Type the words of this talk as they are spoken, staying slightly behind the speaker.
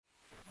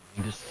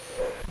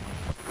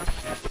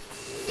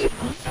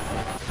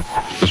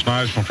This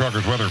National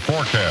Truckers Weather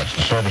Forecast.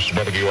 The service of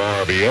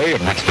WRVA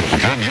in Richmond,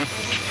 Virginia.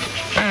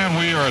 And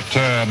we are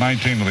at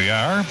 19 to the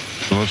hour.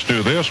 So let's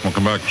do this. We'll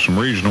come back with some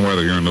regional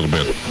weather here in a little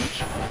bit.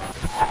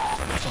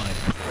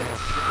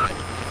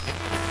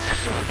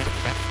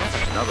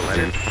 Another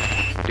letter.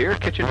 Dear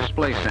Kitchen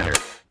Display Center.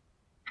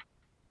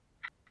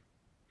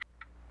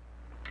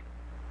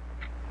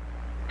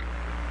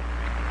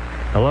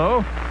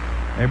 Hello?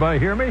 Anybody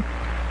hear me?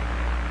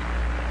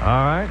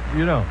 All right,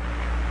 you know.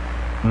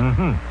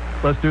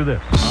 Let's do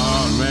this.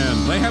 Oh,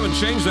 man. They haven't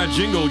changed that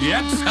jingle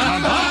yet?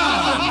 Come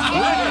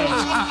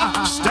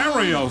on!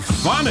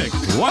 Stereophonic.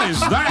 What is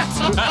that?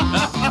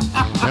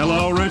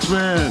 Hello,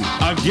 Richmond.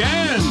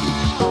 Again.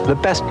 The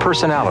best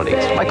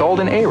personalities, like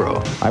Alden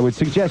Aero. I would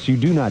suggest you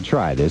do not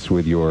try this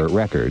with your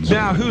records.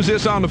 Now, who's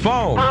this on the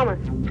phone? Thomas.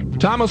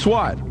 Thomas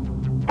what?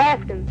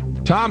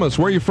 Haskins. Thomas,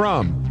 where you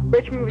from?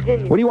 Richmond,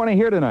 Virginia. What do you want to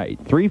hear tonight?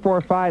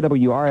 345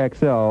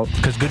 WRXL.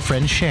 Because good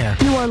friends share.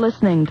 You are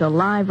listening to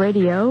Live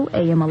Radio,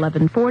 AM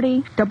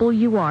 1140,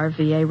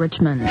 WRVA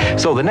Richmond.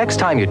 So the next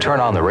time you turn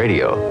on the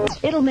radio,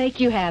 it'll make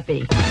you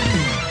happy.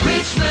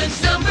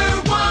 Richmond's number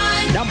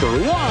one. Number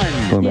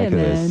one. Going back to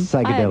the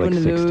psychedelic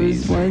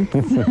 60s.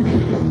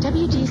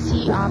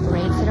 WDC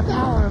operates at a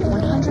power of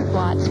 100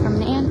 watts from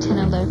an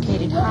antenna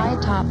located high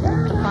atop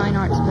the Fine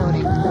Arts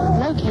Building,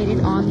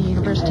 located on the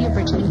University of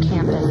Richmond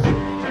campus.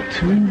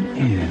 Tune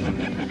in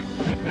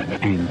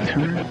and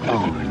turn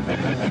on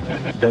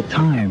the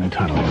time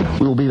tunnel.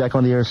 We'll be back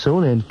on the air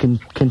soon and can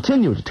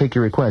continue to take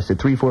your requests at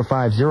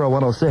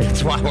 345-0106.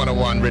 It's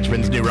Y101,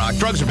 Richmond's new rock.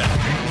 Drugs are bad.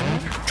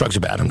 Drugs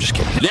are bad. I'm just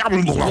kidding. What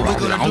we're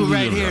going to do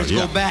right here is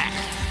go back.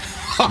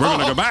 We're going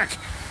to go back?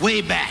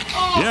 Way back.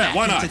 Yeah,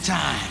 why not? At the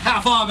time. How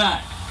far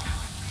back?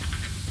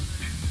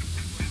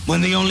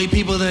 When the only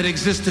people that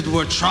existed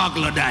were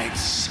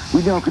troglodytes.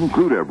 We now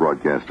conclude our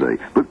broadcast day,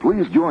 but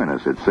please join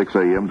us at 6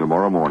 a.m.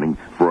 tomorrow morning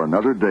for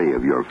another day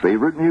of your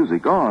favorite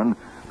music on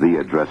The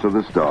Address of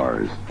the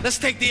Stars. Let's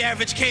take the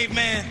average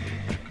caveman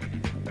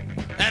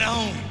at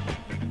home,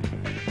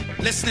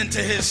 listening to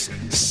his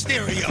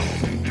stereo.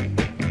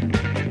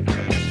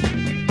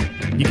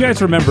 You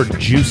guys remember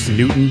Juice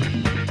Newton?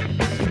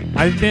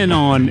 I've been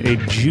on a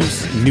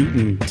Juice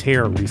Newton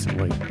tear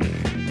recently,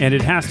 and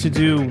it has to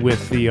do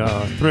with the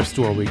thrift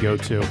store we go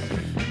to.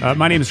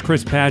 My name is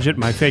Chris Paget.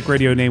 My fake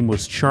radio name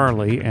was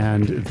Charlie,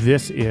 and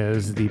this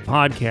is the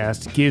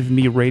podcast Give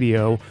Me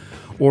Radio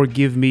or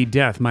Give Me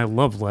Death, my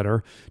love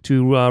letter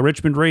to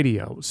Richmond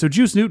Radio. So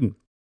Juice Newton,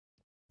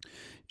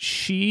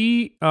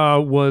 she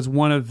was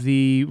one of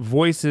the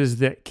voices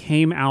that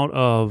came out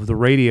of the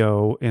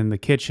radio in the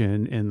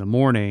kitchen in the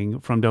morning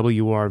from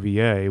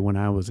WRVA when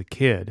I was a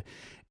kid.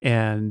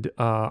 And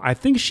I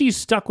think she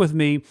stuck with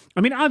me.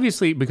 I mean,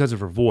 obviously because of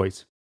her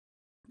voice,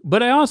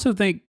 but I also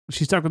think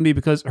she stuck with me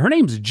because her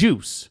name's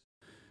Juice.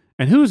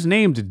 And who's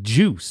named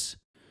Juice?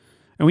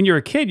 And when you're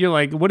a kid, you're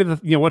like,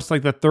 what's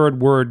like the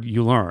third word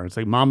you learn? It's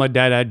like Mama,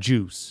 Dada,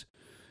 Juice.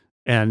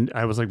 And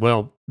I was like,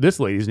 well, this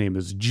lady's name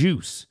is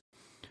Juice.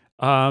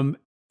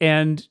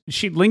 And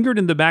she lingered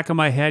in the back of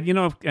my head,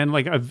 and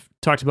like I've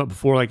talked about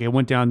before, like I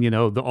went down,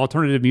 the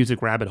alternative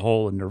music rabbit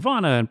hole and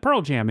Nirvana and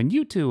Pearl Jam and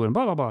U2 and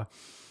blah, blah, blah.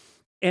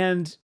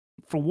 And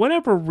for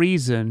whatever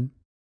reason,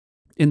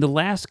 in the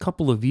last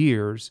couple of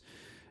years,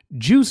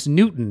 Juice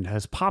Newton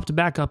has popped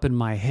back up in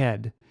my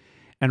head.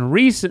 And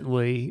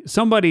recently,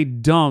 somebody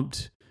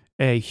dumped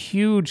a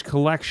huge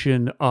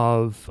collection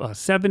of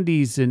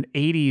 70s and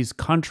 80s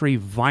country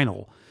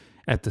vinyl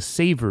at the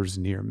Savers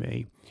near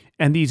me.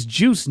 And these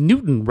Juice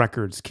Newton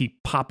records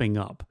keep popping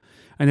up.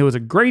 And there was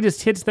a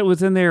greatest hits that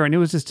was in there, and it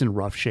was just in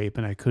rough shape,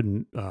 and I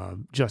couldn't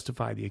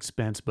justify the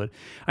expense. But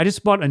I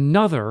just bought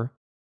another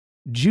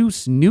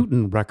Juice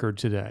Newton record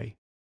today.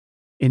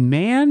 And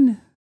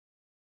man,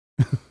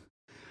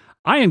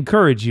 I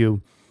encourage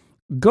you,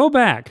 go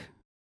back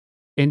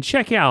and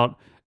check out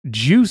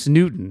Juice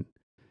Newton,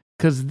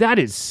 because that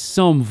is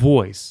some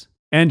voice.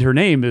 And her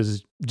name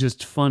is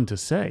just fun to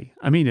say.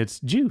 I mean, it's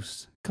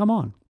Juice. Come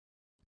on.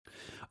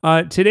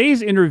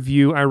 Today's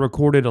interview I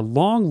recorded a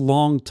long,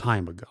 long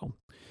time ago.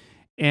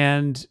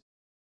 And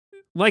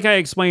like I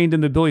explained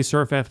in the Billy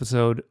Surf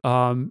episode,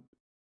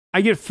 I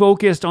get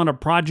focused on a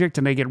project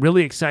and I get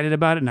really excited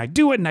about it and I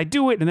do it. And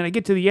then I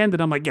get to the end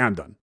and I'm like, yeah, I'm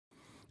done.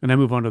 And I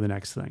move on to the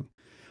next thing.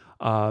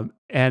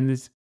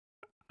 And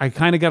I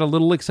kind of got a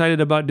little excited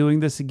about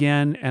doing this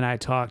again. And I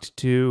talked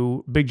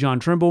to Big John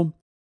Trimble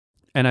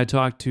and I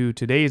talked to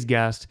today's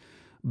guest,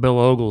 Bill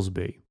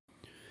Oglesby,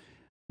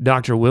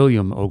 Dr.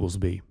 William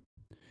Oglesby.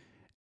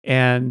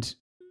 And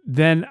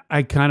then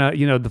I kind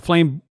of, the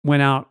flame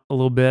went out a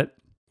little bit.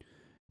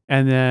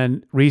 And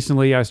then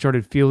recently I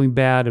started feeling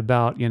bad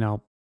about,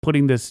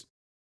 putting this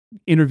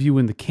interview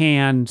in the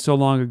can so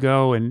long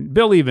ago. And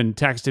Bill even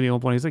texted me at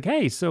one point. He's like,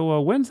 hey, so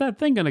when's that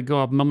thing going to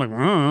go up? And I'm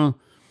like,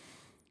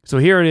 So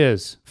here it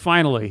is,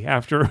 finally,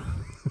 after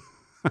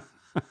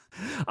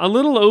a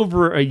little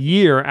over a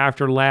year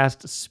after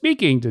last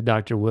speaking to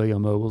Dr.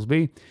 William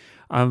Oglesby,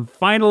 I'm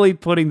finally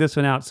putting this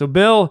one out. So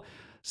Bill,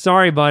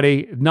 Sorry,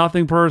 buddy.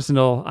 Nothing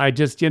personal. I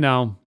just,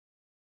 I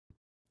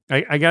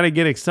got to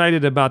get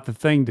excited about the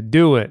thing to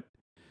do it.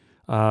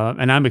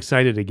 And I'm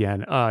excited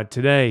again.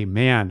 Today,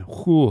 man,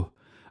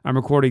 I'm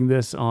recording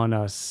this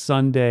on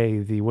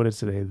Sunday, what is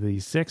today? The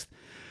 6th.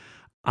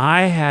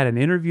 I had an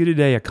interview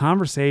today, a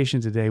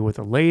conversation today with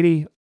a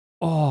lady.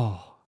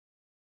 Oh,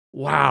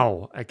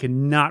 wow. I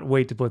cannot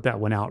wait to put that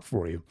one out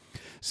for you.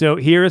 So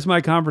here is my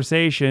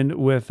conversation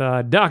with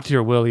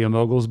Dr. William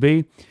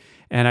Oglesby.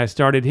 And I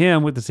started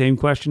him with the same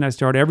question I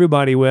start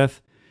everybody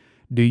with.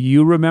 Do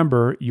you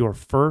remember your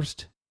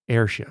first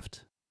air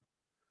shift?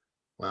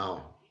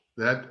 Wow.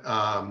 That's,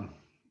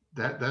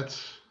 of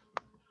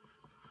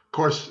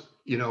course,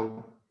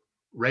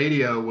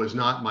 radio was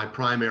not my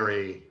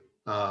primary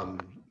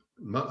mode.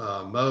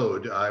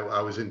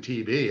 I was in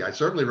TV. I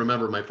certainly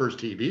remember my first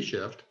TV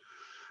shift.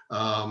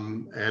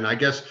 And I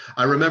guess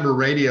I remember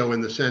radio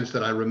in the sense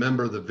that I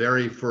remember the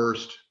very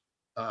first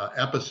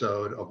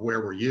episode of Where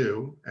Were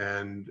You?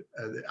 And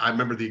I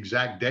remember the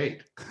exact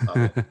date.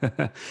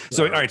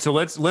 So, all right. So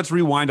let's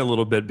rewind a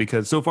little bit,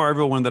 because so far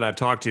everyone that I've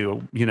talked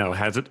to,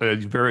 has a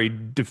very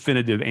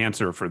definitive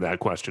answer for that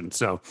question.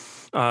 So,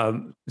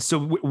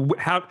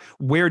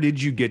 where did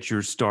you get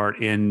your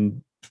start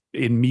in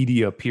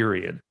media,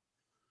 period?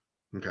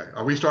 Okay.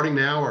 Are we starting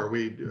now, or are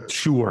we?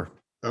 Sure.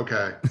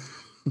 Okay.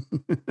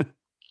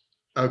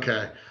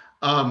 Okay.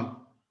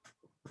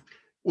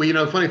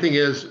 Well, funny thing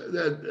is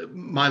that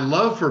my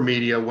love for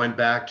media went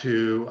back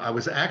to,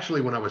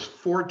 when I was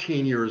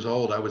 14 years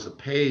old, I was a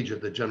page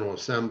at the General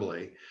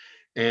Assembly.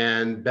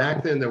 And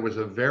back then there was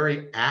a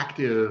very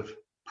active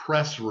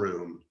press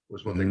room,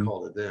 was what they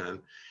called it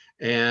then.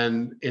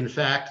 And in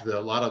fact, a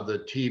lot of the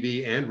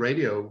TV and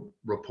radio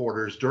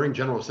reporters during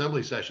General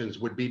Assembly sessions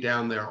would be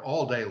down there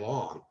all day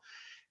long.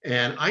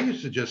 And I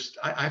used to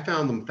I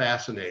found them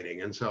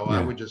fascinating. And so I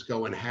would just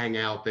go and hang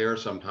out there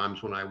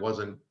sometimes when I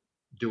wasn't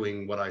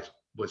doing what I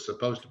was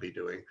supposed to be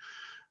doing.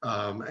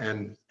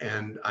 And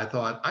I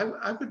thought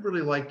I would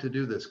really like to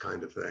do this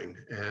kind of thing.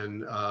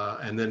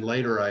 And then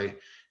later I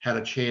had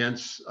a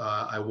chance.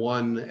 I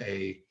won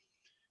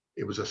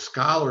it was a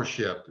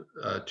scholarship,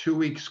 a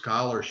 2-week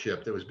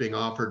scholarship that was being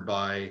offered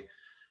by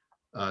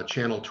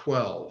Channel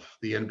 12,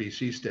 the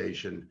NBC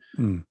station,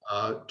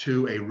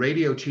 to a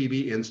Radio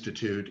TV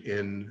Institute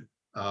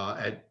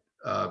at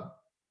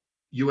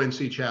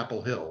UNC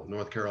Chapel Hill,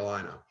 North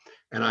Carolina.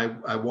 And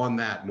I won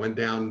that and went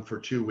down for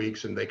 2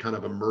 weeks, and they kind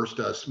of immersed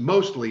us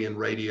mostly in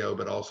radio,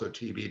 but also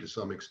TV to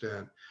some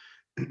extent.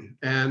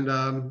 And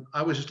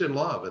I was just in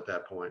love at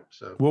that point.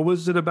 So, what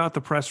was it about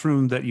the press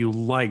room that you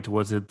liked?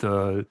 Was it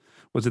the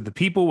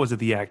people? Was it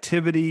the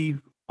activity?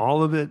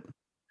 All of it?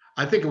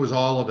 I think it was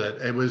all of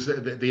it. It was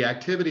the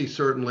activity,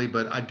 certainly,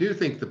 but I do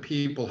think the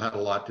people had a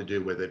lot to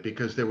do with it,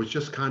 because there was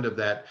just kind of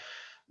that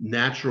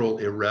natural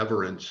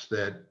irreverence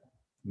that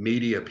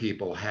media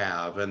people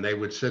have, and they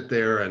would sit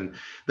there, and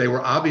they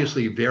were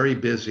obviously very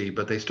busy,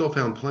 but they still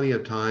found plenty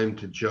of time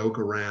to joke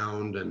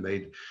around. And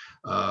they'd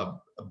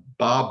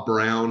Bob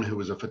Brown, who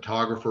was a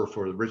photographer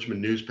for the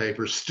Richmond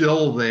newspaper,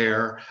 still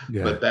there,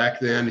 but back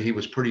then he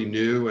was pretty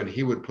new, and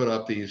he would put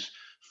up these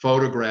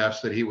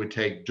photographs that he would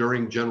take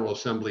during General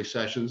Assembly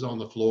sessions on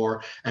the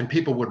floor, and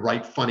people would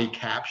write funny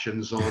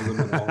captions on them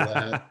and all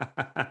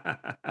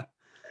that.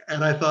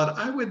 And I thought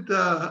I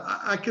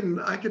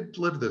could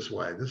live this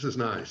way. This is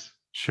nice.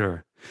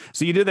 Sure.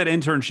 So you did that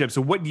internship.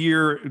 So what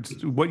year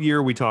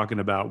are we talking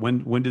about?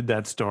 When did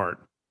that start?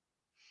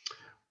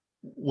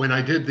 When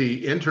I did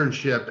the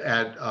internship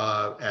at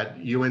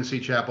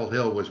UNC Chapel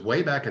Hill was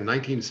way back in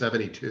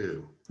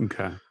 1972.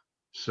 Okay.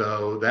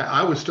 So that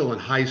I was still in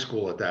high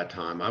school at that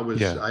time. I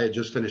had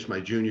just finished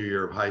my junior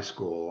year of high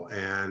school,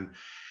 and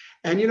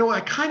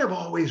I kind of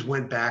always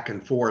went back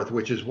and forth,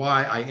 which is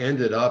why I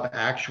ended up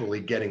actually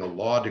getting a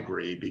law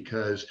degree,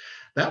 because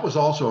that was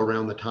also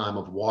around the time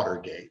of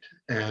Watergate,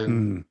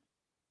 and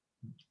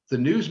the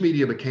news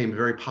media became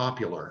very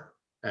popular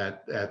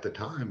at the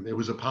time. It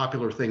was a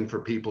popular thing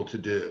for people to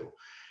do.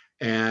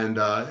 And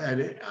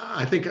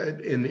I think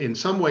in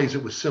some ways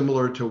it was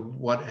similar to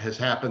what has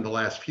happened the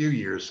last few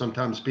years.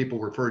 Sometimes people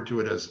referred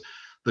to it as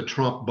the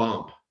Trump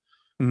bump,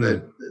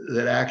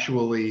 that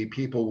actually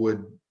people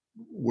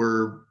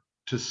were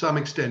to some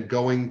extent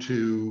going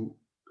to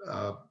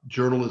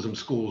journalism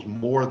schools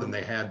more than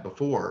they had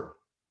before.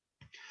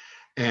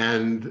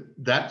 And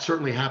that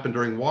certainly happened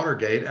during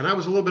Watergate. And I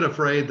was a little bit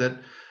afraid that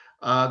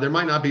there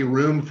might not be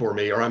room for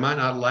me, or I might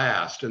not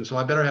last. And so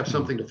I better have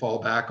something to fall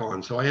back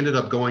on. So I ended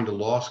up going to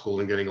law school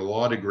and getting a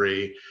law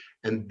degree,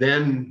 and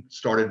then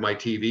started my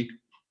TV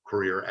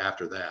career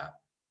after that.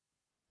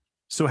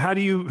 So how do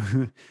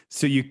you,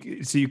 so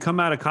you come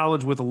out of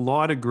college with a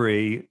law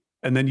degree,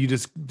 and then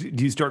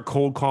do you start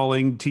cold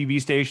calling TV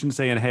stations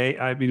saying, hey,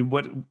 I mean,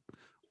 what,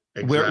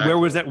 exactly. Where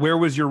was that? Where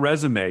was your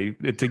resume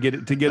to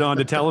get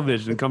onto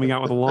television coming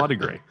out with a law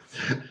degree?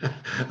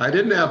 I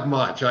didn't have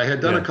much. I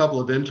had done a couple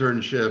of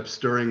internships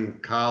during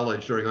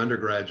college, during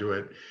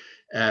undergraduate,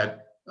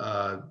 at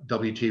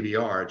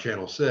WTVR,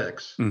 Channel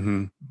 6.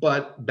 Mm-hmm.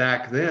 But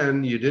back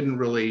then, you didn't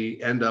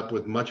really end up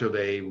with much of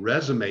a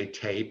resume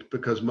tape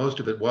because most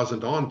of it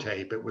wasn't on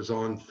tape. It was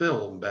on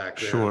film back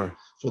then. Sure.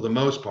 For the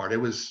most part. It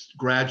was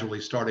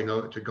gradually starting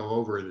to go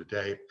over the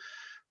tape.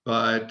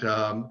 But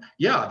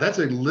yeah, that's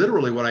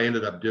literally what I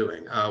ended up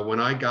doing. When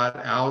I got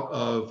out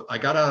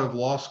of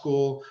law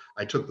school,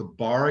 I took the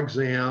bar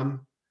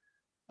exam.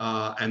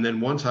 And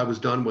then once I was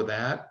done with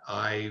that,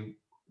 I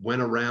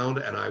went around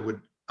and I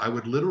would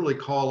literally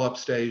call up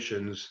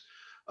stations.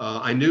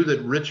 I knew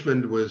that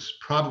Richmond was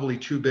probably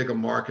too big a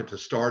market to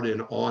start in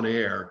on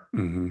air.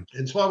 Mm-hmm.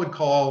 And so I would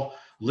call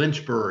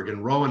Lynchburg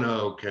and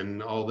Roanoke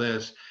and all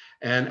this.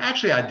 And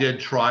actually, I did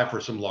try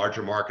for some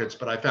larger markets,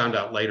 but I found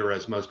out later,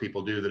 as most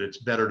people do, that it's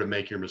better to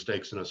make your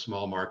mistakes in a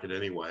small market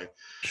anyway.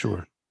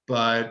 Sure.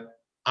 But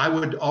I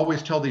would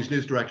always tell these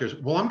news directors,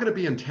 well, I'm going to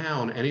be in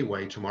town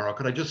anyway tomorrow.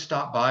 Could I just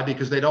stop by?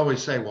 Because they'd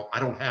always say, well, I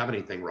don't have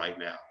anything right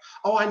now.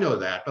 Oh, I know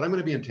that, but I'm going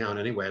to be in town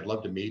anyway. I'd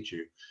love to meet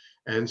you.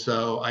 And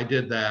so I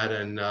did that.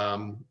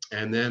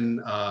 And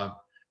then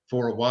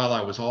for a while,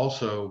 I was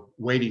also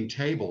waiting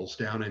tables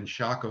down in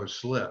Shaco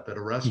Slip at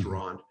a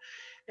restaurant.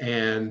 Mm-hmm.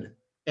 And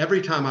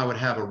every time I would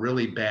have a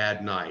really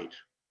bad night,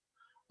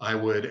 I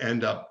would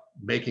end up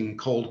making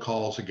cold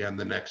calls again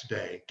the next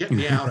day. Get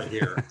me out of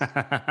here.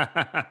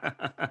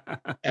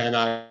 And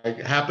I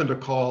happened to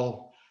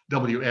call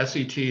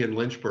WSET in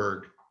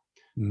Lynchburg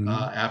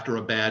after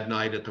a bad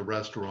night at the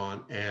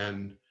restaurant.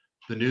 And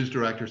the news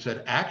director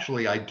said,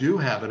 actually, I do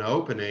have an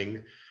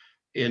opening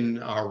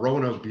in our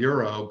Roanoke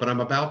bureau, but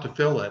I'm about to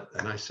fill it.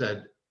 And I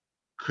said,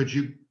 could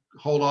you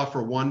hold off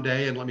for one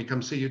day and let me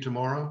come see you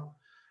tomorrow?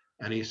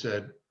 And he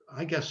said,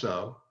 I guess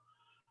so.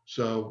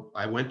 So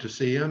I went to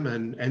see him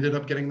and ended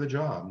up getting the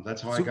job.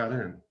 That's how I got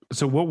in.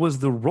 So what was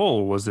the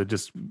role? Was it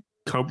just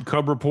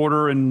cub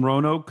reporter in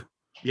Roanoke?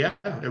 Yeah,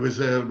 it was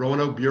a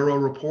Roanoke bureau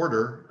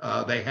reporter.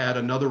 They had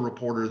another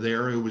reporter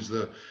there who was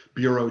the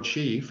bureau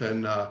chief.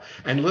 And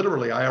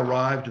literally I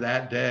arrived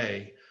that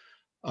day,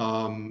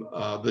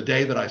 the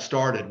day that I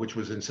started, which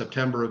was in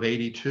September of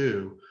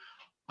 '82.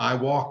 I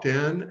walked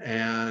in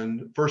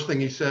and first thing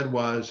he said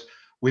was,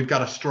 we've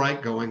got a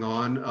strike going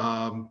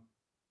on.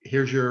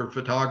 Here's your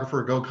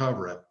photographer, go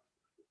cover it.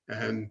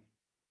 And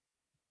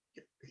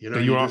you know,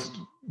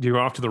 you're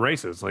off to the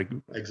races. Like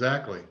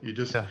exactly. You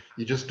just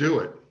do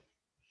it.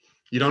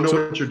 You don't know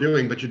what you're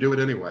doing, but you do it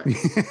anyway.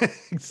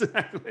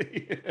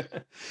 Exactly.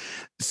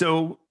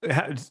 So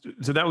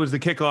that was the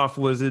kickoff.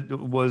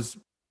 Was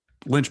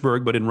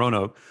Lynchburg, but in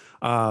Roanoke.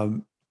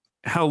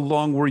 How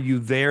long were you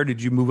there?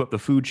 Did you move up the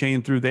food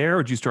chain through there,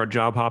 or did you start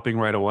job hopping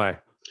right away?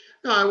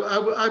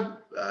 No,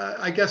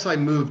 I guess I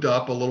moved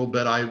up a little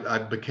bit. I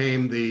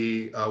became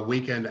the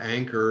weekend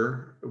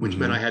anchor, which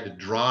meant I had to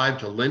drive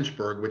to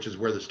Lynchburg, which is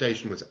where the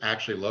station was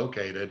actually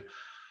located,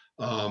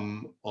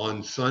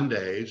 on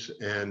Sundays.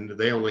 And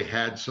they only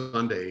had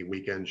Sunday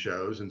weekend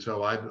shows. And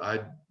so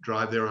I'd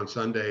drive there on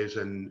Sundays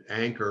and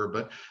anchor.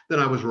 But then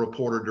I was a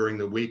reporter during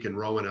the week in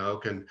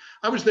Roanoke. And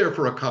I was there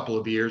for a couple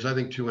of years, I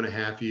think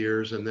 2.5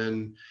 years, and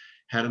then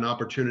had an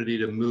opportunity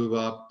to move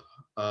up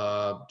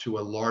to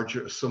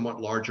a somewhat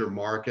larger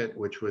market,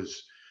 which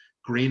was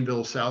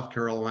Greenville, South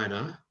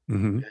Carolina,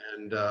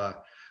 and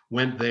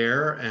went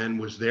there and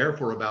was there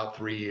for about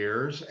 3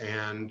 years.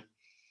 And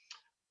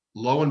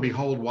lo and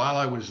behold, while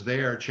I was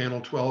there, Channel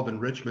 12 in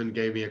Richmond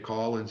gave me a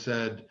call and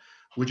said,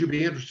 would you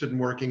be interested in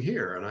working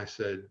here? And I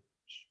said,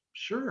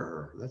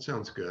 sure, that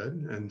sounds good.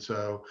 And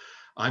so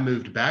I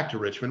moved back to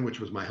Richmond, which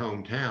was my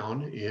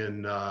hometown,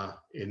 in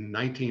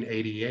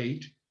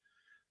 1988.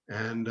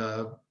 And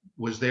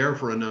was there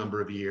for a number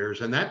of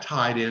years. And that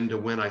tied into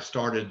when I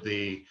started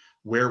the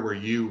Where Were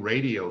You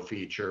radio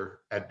feature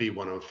at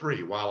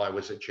B103 while I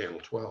was at Channel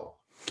 12.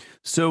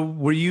 So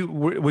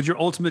was your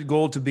ultimate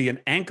goal to be an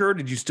anchor?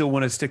 Did you still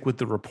want to stick with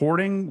the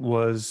reporting?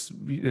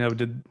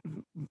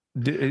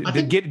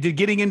 Did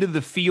getting into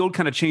the field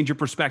kind of change your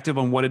perspective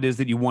on what it is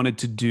that you wanted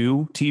to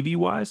do TV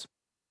wise?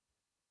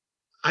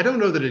 I don't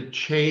know that it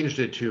changed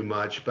it too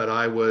much, but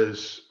I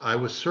was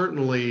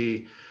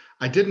certainly,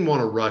 I didn't want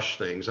to rush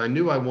things. I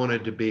knew I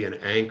wanted to be an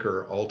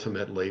anchor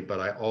ultimately, but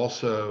I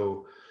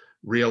also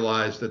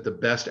realized that the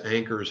best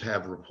anchors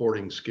have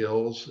reporting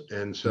skills.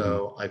 And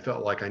so I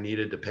felt like I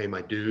needed to pay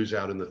my dues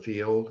out in the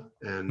field,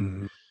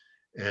 and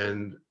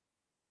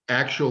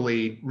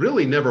actually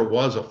really never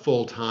was a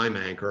full-time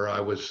anchor.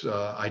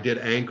 I did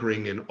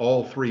anchoring in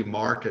all 3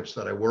 markets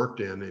that I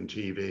worked in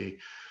TV,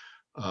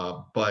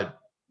 but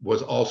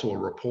was also a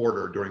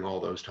reporter during all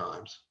those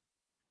times.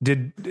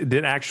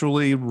 Did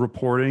actually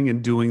reporting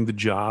and doing the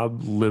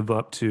job live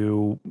up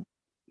to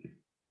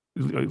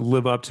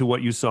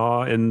what you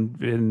saw in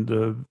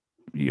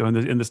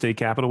the state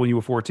capitol when you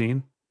were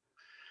 14?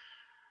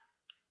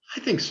 I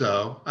think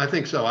so.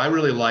 I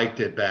really liked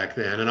it back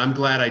then. And I'm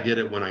glad I did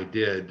it when I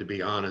did, to be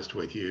honest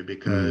with you,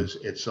 because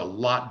it's a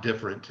lot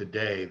different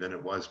today than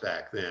it was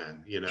back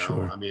then.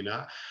 Sure. I mean,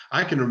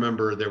 I can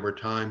remember there were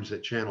times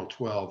at Channel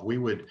 12, we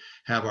would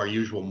have our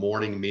usual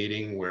morning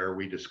meeting where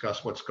we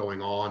discuss what's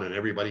going on and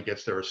everybody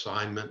gets their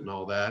assignment and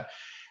all that.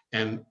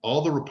 and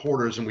all the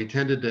reporters, and we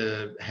tended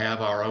to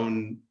have our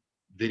own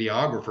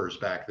videographers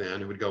back then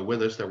who would go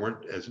with us. There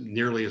weren't as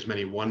nearly as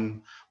many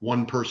one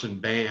person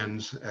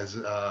bands as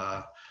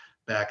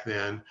back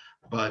then,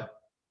 but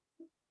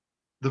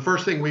the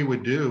first thing we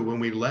would do when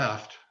we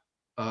left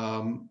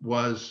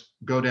was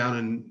go down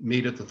and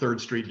meet at the 3rd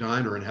Street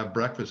Diner and have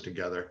breakfast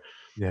together.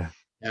 Yeah.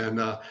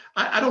 And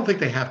I don't think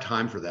they have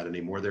time for that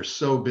anymore. They're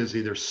so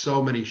busy. There's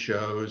so many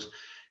shows,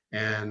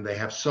 and they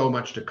have so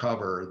much to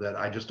cover that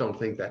I just don't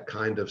think that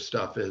kind of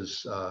stuff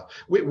is.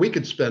 We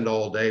could spend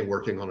all day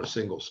working on a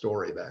single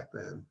story back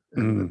then,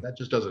 and that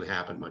just doesn't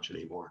happen much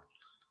anymore.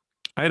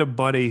 I had a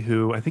buddy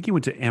who, I think he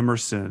went to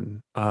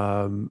Emerson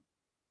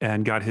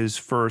and got his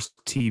first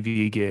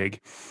TV gig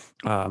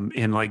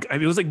in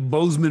it was like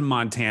Bozeman,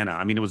 Montana.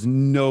 I mean, it was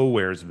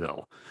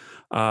nowheresville.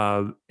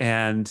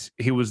 And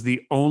he was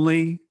the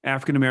only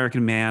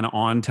African-American man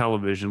on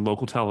television,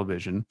 local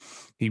television.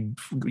 He,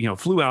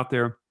 flew out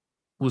there,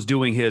 was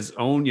doing his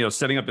own,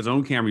 setting up his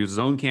own camera. He was his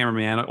own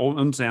cameraman,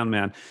 own sound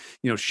man,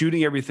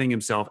 shooting everything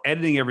himself,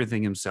 editing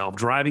everything himself,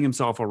 driving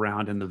himself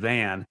around in the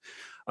van.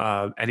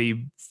 And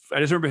I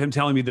just remember him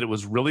telling me that it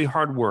was really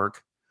hard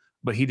work,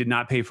 but he did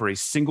not pay for a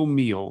single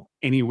meal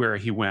anywhere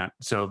he went.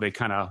 So they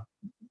kind of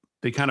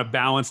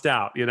balanced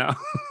out,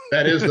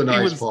 That is the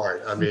nice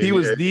part. I mean, he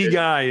was the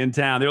guy in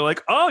town. They're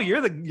like, "Oh,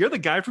 you're the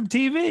guy from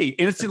TV,"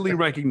 instantly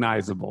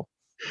recognizable.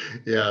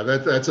 Yeah,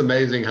 that's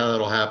amazing how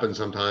that'll happen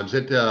sometimes.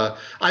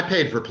 I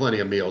paid for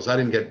plenty of meals. I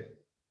didn't get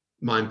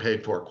mine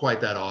paid for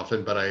quite that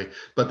often,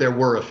 but there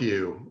were a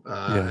few,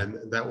 and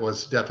that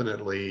was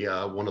definitely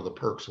one of the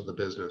perks of the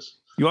business.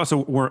 You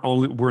also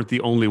weren't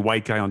the only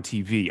white guy on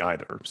TV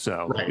either,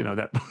 so right.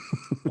 That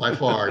by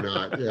far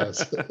not.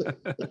 Yes.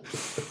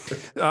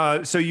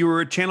 So you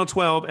were at Channel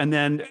 12, and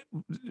then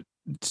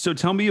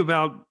tell me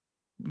about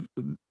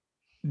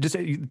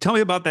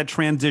that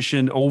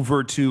transition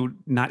over to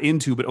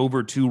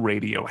over to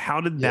radio.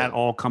 How did that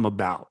all come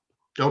about?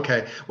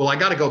 Okay. Well, I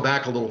got to go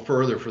back a little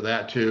further for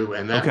that too,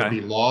 and that would be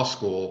law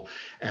school.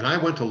 And I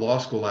went to law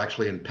school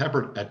actually at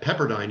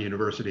Pepperdine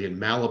University in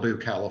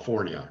Malibu,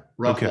 California.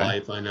 Rough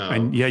life, I know.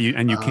 And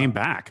you came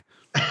back.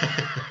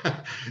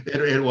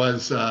 It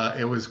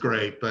was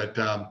great. But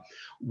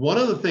one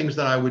of the things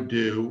that I would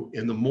do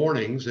in the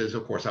mornings is,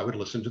 of course, I would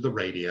listen to the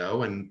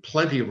radio, and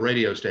plenty of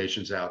radio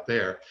stations out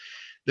there.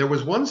 There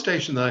was one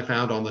station that I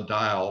found on the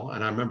dial,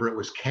 and I remember it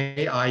was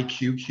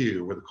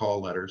KIQQ were the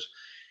call letters.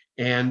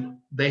 And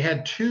they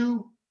had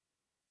two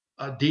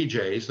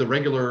DJs, the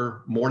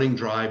regular morning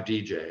drive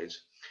DJs.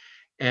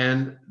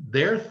 And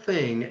their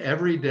thing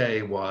every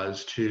day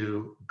was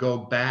to go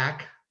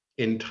back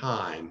in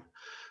time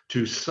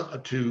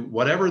to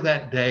whatever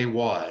that day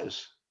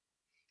was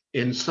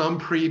in some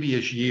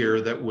previous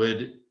year that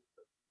would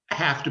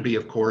have to be,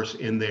 of course,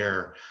 in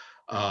their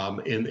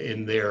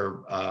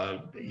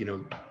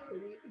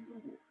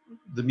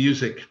the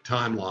music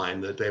timeline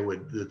that they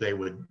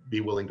would be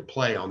willing to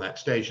play on that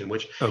station,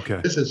 which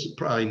this is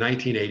probably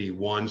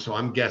 1981. So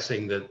I'm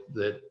guessing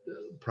that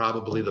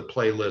probably the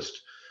playlist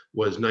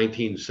was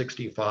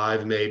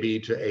 1965 maybe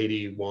to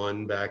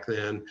 81 back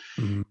then.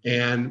 Mm-hmm.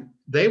 And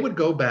they would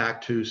go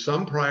back to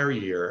some prior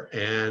year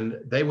and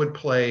they would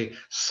play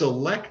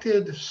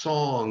selected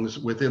songs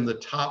within the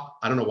top,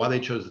 I don't know why they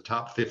chose the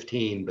top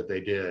 15, but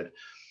they did.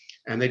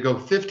 And they'd go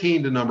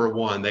 15 to number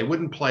 1. They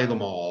wouldn't play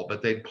them all,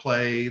 but they'd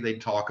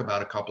talk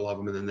about a couple of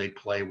them, and then they'd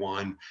play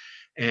one.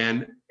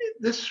 And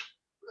this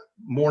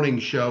morning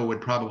show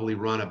would probably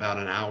run about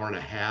an hour and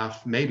a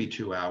half, maybe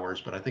 2 hours,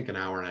 but I think an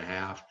hour and a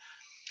half.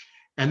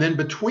 And then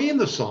between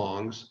the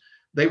songs,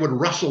 they would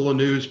rustle a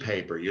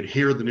newspaper. You'd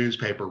hear the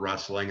newspaper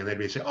rustling, and they'd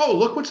be saying, "Oh,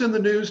 look what's in the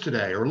news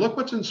today," or "Look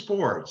what's in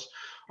sports,"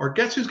 or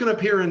 "Guess who's going to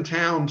appear in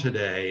town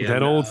today?"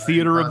 That old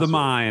theater of the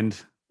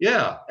mind.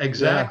 Yeah,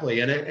 exactly.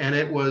 Yeah. And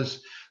it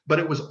was. But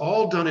it was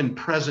all done in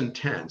present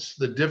tense.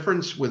 The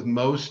difference with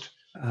most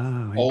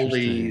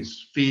oldies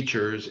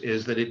features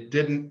is that it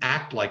didn't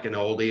act like an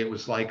oldie. It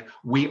was like,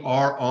 we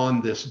are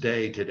on this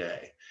day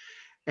today.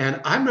 And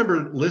I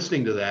remember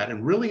listening to that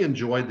and really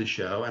enjoyed the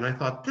show. And I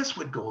thought this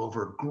would go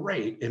over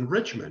great in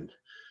Richmond.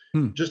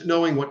 Just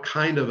knowing what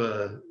kind of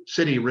a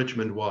city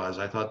Richmond was,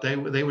 I thought they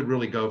would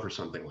really go for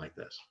something like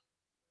this.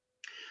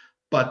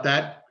 But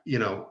that,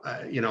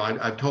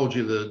 I've told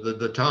you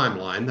the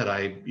timeline that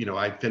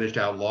I finished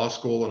out law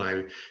school and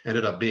I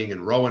ended up being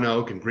in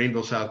Roanoke and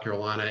Greenville, South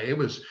Carolina. It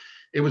was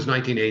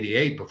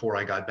 1988 before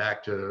I got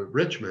back to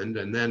Richmond,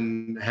 and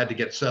then had to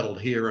get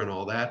settled here and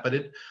all that.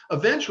 But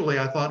eventually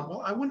I thought,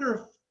 well, I wonder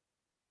if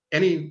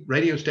any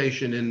radio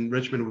station in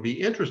Richmond would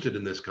be interested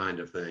in this kind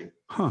of thing.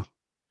 Huh.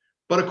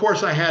 But of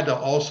course, I had to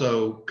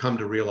also come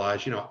to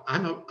realize,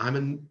 I'm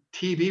a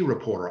TV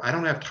reporter. I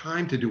don't have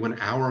time to do an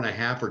hour and a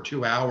half or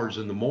 2 hours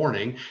in the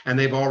morning, and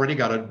they've already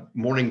got a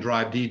morning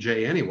drive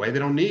DJ anyway. They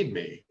don't need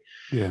me.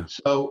 Yeah.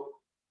 So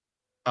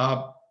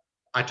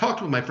I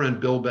talked with my friend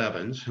Bill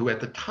Bevins, who at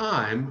the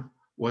time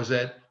was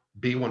at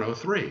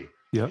B103.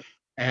 Yep.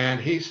 And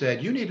he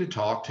said, "You need to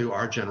talk to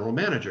our general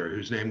manager,"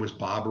 whose name was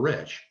Bob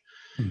Rich.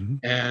 Mm-hmm.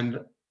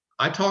 And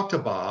I talked to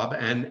Bob,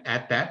 and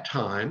at that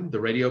time, the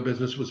radio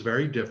business was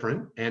very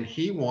different, and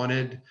he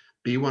wanted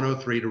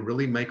B103 to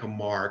really make a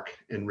mark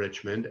in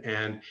Richmond.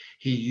 And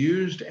he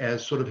used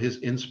as sort of his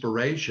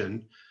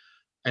inspiration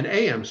an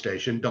AM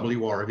station,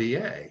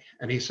 WRVA.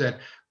 And he said,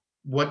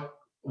 what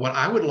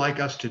I would like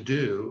us to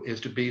do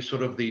is to be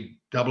sort of the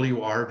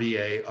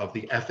WRVA of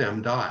the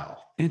FM dial.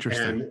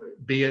 Interesting. And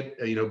be it,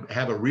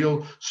 have a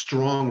real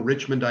strong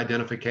Richmond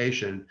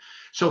identification.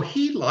 So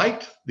he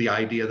liked the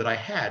idea that I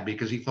had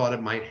because he thought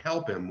it might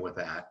help him with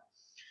that.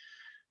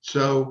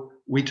 So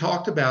we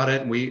talked about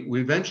it, and we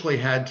eventually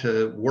had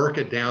to work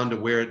it down to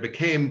where it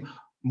became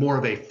more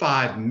of a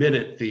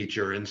 5-minute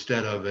feature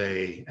instead of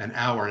an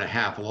hour and a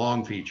half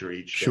long feature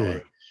each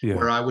day,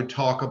 where I would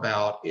talk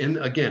about,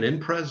 in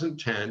present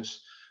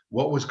tense,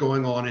 what was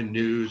going on in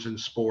news and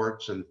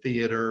sports and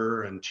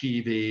theater and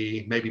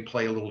TV, maybe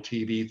play a little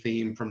TV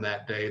theme from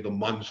that day, the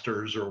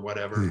Munsters or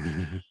whatever.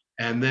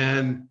 And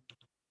then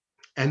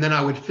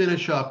I would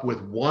finish up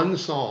with one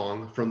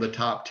song from the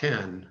top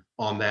 10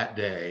 on that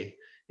day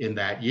in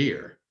that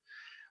year.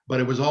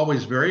 But it was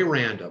always very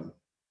random.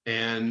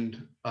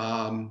 And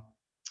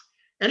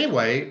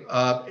anyway,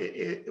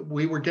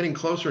 we were getting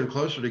closer and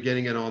closer to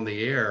getting it on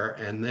the air.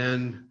 And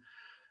then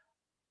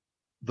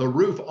the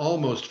roof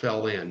almost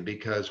fell in,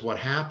 because what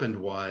happened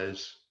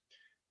was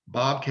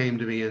Bob came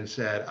to me and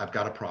said, I've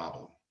got a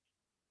problem.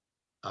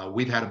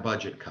 We've had a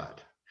budget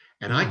cut.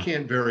 And I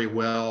can't very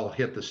well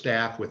hit the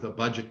staff with a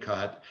budget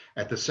cut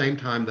at the same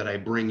time that I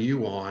bring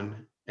you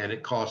on, and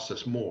it costs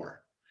us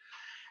more.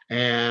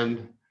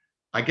 And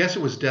I guess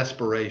it was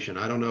desperation.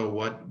 I don't know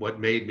what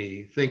made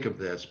me think of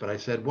this, but I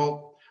said,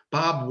 well,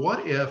 Bob,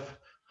 what if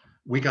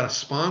we got a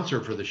sponsor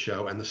for the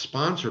show and the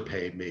sponsor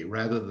paid me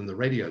rather than the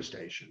radio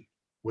station?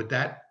 Would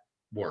that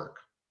work?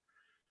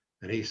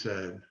 And he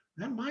said,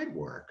 that might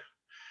work.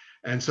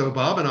 And so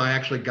Bob and I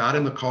actually got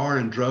in the car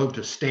and drove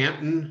to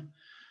Stanton,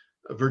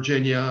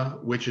 Virginia,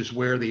 which is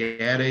where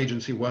the ad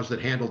agency was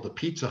that handled the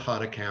Pizza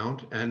Hut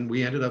account. And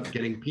we ended up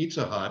getting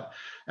Pizza Hut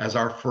as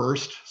our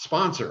first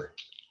sponsor.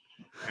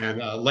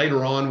 And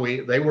later on,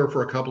 they were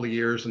for a couple of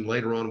years. And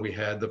later on, we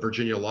had the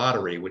Virginia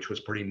Lottery, which was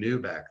pretty new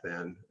back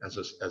then, as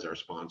our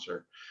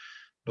sponsor.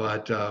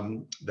 But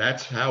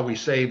that's how we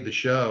saved the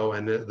show.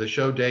 And the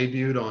show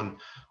debuted on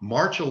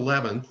March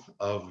 11th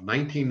of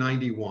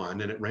 1991,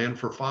 and it ran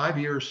for 5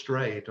 years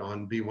straight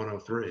on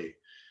B103.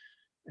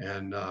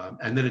 And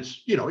then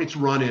it's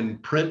run in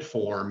print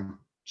form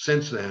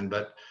since then.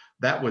 But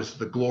that was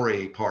the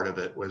glory part of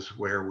it, was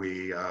where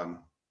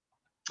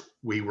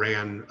we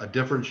ran a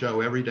different show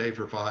every day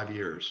for 5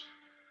 years.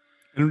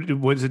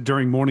 And was it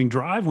during morning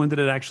drive? When did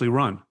it actually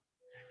run?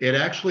 It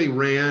actually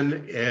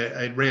ran.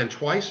 It ran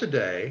twice a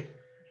day.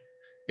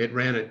 It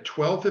ran at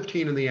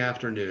 12:15 in the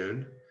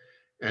afternoon,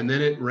 and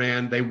then it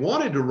ran. They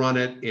wanted to run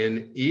it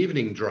in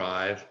evening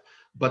drive,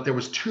 but there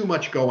was too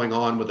much going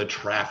on with the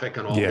traffic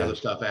and all the other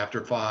stuff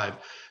after 5.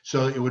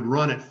 So it would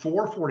run at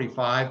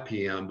 4:45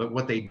 p.m. But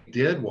what they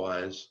did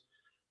was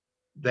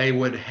they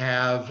would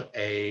have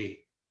a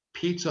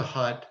Pizza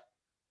Hut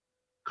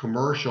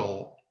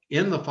commercial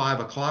in the 5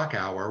 o'clock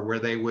hour where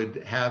they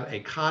would have a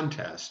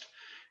contest.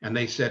 And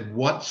they said,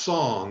 what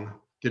song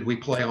did we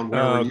play on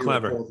Where Were You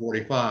at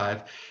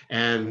 4:45?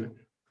 And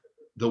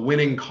the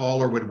winning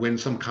caller would win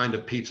some kind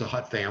of Pizza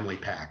Hut family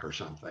pack or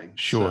something.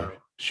 Sure.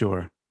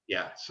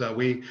 Yeah, so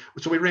we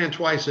ran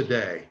twice a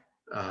day,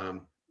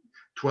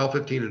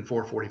 12:15 and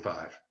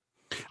 4:45.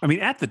 I mean,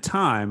 at the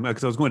time,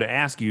 because I was going to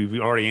ask you,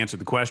 you already answered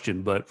the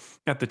question, but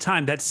at the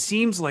time, that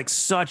seems like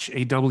such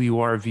a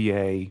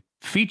WRVA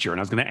feature. And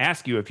I was going to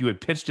ask you if you had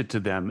pitched it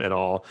to them at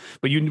all,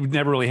 but you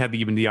never really had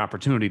even the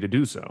opportunity to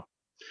do so.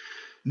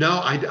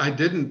 No, I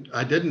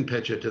didn't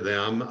pitch it to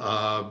them.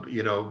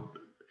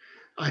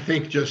 I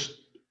think just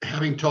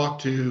having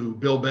talked to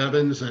Bill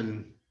Bevins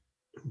and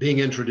being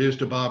introduced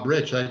to Bob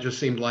Rich, that just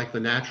seemed like the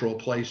natural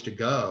place to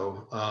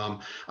go.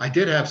 I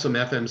did have some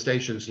FM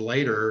stations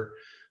later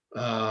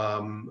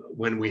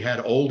when we had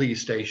oldie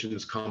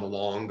stations come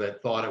along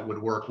that thought it would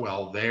work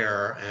well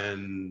there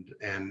and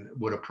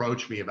would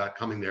approach me about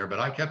coming there, but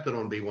I kept it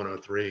on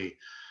B103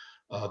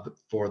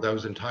 for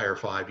those entire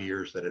 5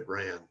 years that it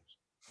ran.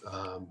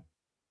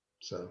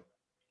 So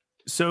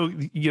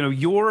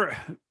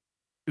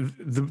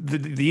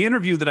the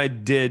interview that I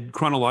did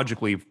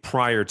chronologically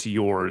prior to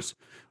yours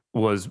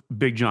was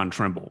Big John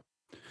Trimble.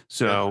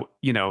 So,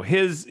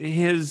 his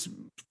his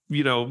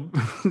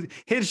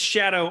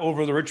shadow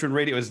over the Richmond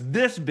radio is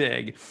this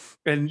big,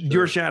 and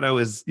your shadow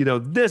is,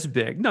 this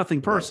big,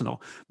 nothing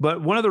personal. Right.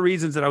 But one of the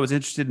reasons that I was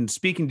interested in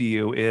speaking to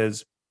you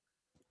is,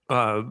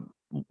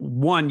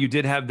 one, you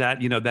did have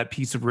that, that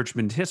piece of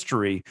Richmond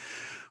history,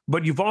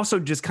 but you've also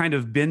just kind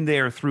of been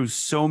there through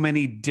so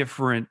many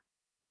different,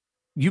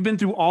 you've been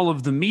through all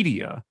of the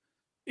media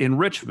in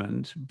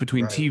Richmond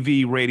between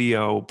TV,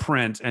 radio,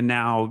 print, and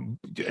now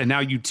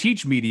you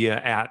teach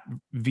media at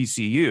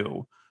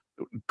VCU,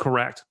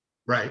 correct?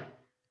 Right.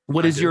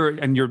 What is your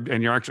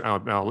actually,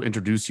 I'll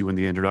introduce you in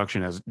the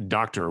introduction as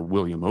Dr.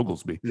 William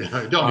Oglesby.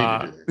 Yeah, don't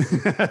need to do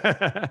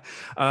that.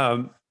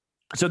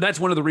 So that's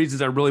one of the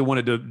reasons I really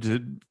wanted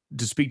to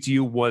to speak to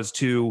you was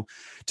to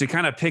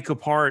kind of pick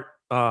apart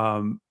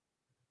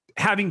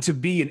having to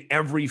be in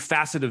every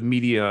facet of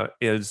media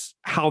is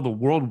how the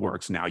world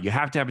works now. You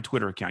have to have a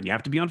Twitter account. You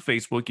have to be on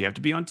Facebook. You have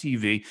to be on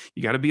TV.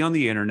 You got to be on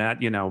the internet,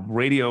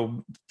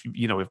 radio,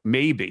 if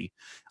maybe.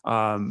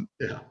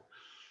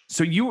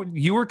 So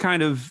you were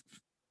kind of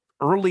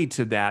early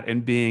to that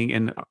and being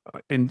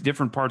in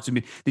different parts of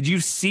me. Did you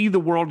see the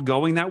world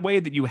going that way,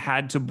 that you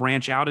had to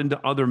branch out into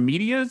other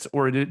medias,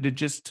 or is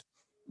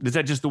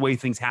that just the way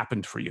things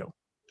happened for you?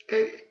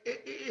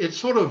 It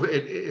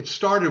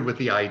started with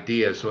the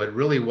idea, so it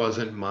really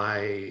wasn't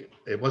my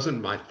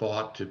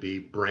thought to be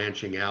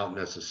branching out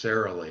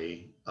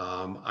necessarily.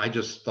 I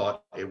just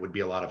thought it would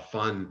be a lot of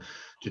fun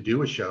to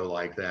do a show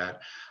like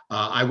that.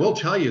 I will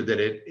tell you that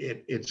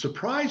it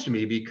surprised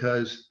me,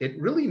 because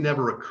it really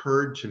never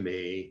occurred to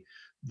me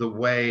the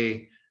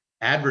way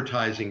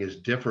advertising is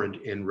different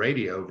in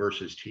radio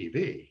versus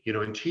TV. In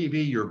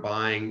TV, you're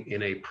buying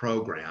in a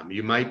program.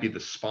 You might be the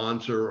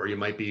sponsor, or you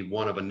might be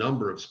one of a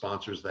number of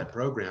sponsors of that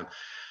program.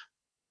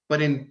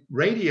 But in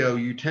radio,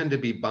 you tend to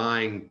be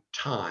buying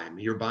time.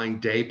 You're buying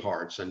day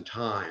parts and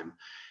time.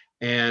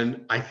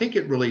 And I think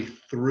it really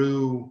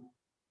threw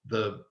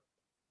the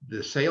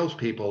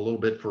salespeople a little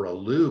bit for a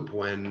loop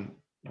when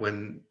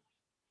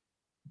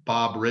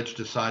Bob Rich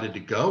decided to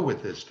go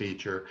with this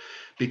feature,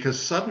 because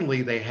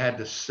suddenly they had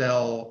to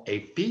sell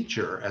a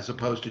feature as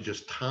opposed to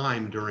just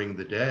time during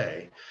the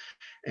day.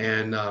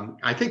 And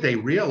I think they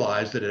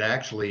realized that it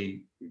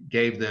actually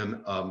gave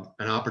them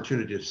an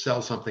opportunity to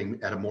sell something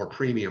at a more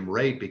premium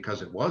rate,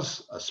 because it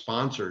was a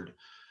sponsored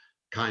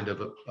kind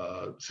of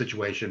a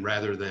situation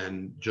rather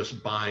than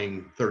just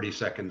buying 30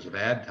 seconds of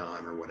ad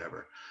time or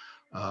whatever.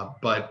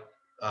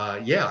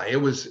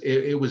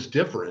 It was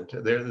different.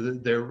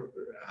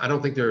 I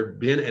don't think there had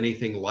been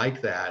anything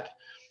like that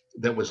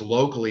was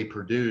locally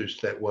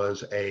produced that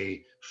was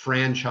a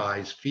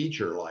franchise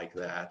feature like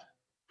that.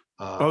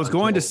 I was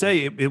going to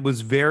say it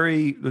was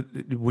very,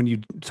 when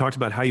you talked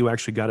about how you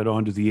actually got it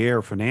onto the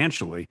air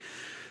financially,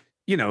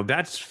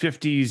 that's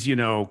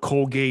 50s,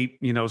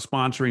 Colgate,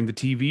 sponsoring the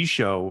TV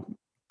show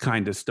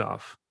kind of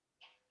stuff.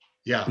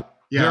 Yeah.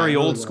 Very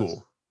old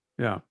school.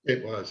 Yeah.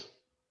 It was.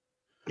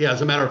 Yeah,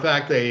 as a matter of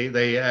fact,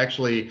 they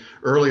actually,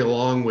 early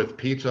along with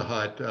Pizza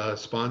Hut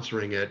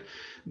sponsoring it,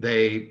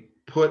 they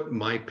put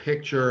my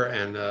picture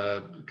and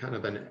kind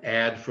of an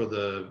ad for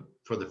the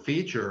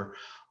feature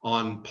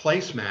on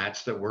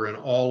placemats that were in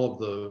all of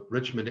the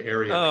Richmond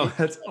area. Oh,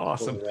 that's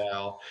awesome. For a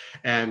while.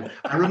 And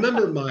I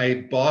remember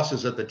my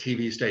bosses at the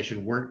TV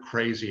station weren't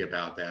crazy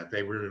about that.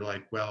 They were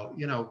like, well,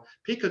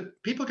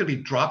 people could be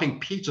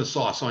dropping pizza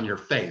sauce on your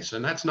face,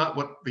 and that's not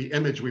what the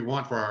image we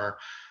want for our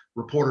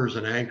reporters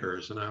and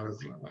anchors. And I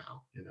was like,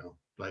 wow,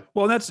 but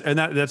well, that's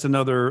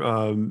another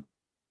kind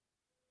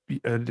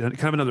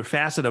of another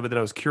facet of it that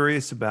I was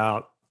curious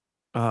about.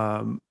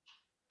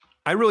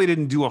 I really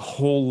didn't do a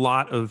whole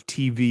lot of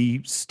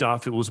TV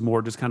stuff. It was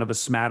more just kind of a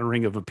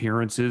smattering of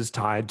appearances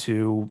tied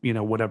to,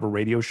 whatever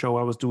radio show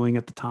I was doing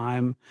at the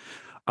time.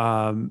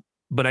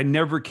 But I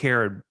never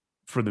cared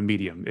for the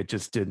medium. It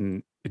just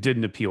didn't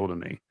appeal to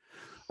me.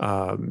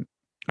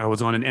 I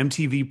was on an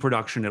MTV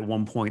production at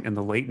one point in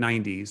the late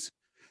 90s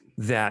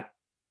that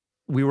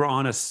we were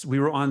on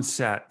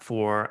set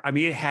for,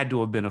 it had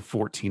to have been a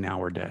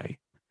 14-hour day.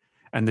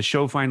 And the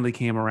show finally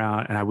came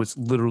around, and I was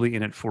literally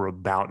in it for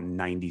about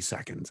 90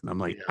 seconds. And I'm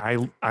like,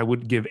 yeah. I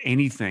would give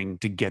anything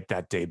to get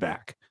that day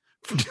back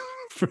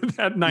for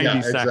that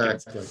 90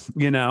 seconds,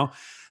 exactly.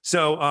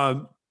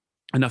 So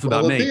enough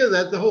about me.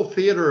 The whole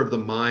theater of the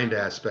mind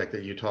aspect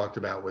that you talked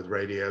about with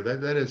radio,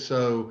 that is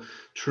so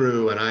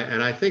true. And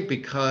I think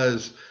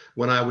because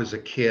when I was a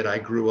kid, I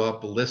grew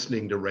up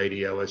listening to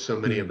radio, as so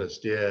many of us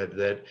did,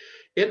 that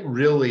it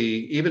really,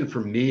 even for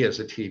me as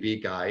a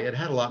TV guy, it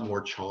had a lot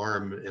more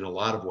charm in a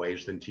lot of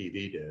ways than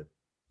TV did.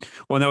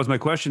 Well, and that was my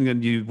question.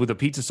 And you, with a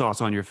pizza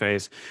sauce on your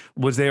face,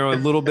 was there a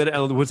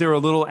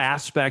little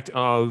aspect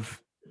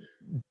of,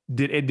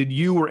 did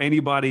you or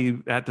anybody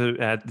at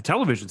the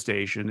television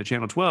station, the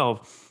Channel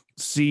 12,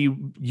 see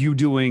you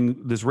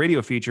doing this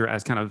radio feature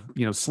as kind of,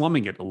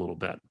 slumming it a little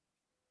bit?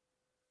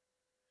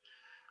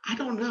 I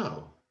don't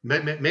know.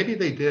 Maybe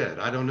they did.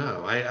 I don't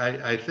know.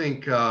 I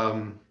think,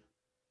 I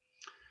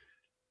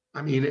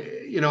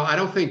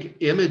don't think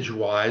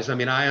image-wise,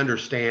 I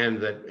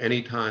understand that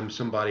anytime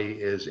somebody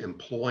is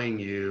employing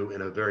you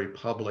in a very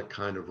public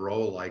kind of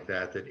role like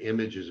that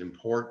image is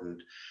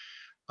important.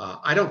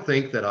 I don't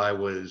think that I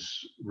was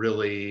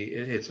really,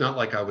 it's not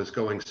like I was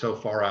going so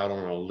far out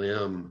on a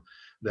limb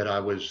that I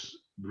was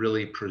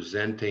really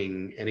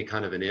presenting any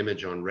kind of an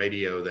image on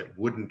radio that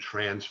wouldn't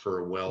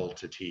transfer well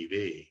to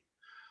TV.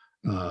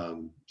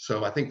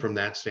 So I think from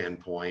that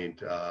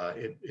standpoint,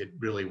 it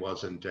really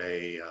wasn't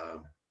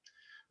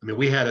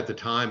we had at the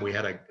time, we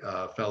had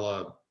a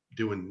fella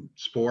doing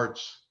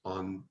sports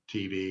on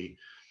TV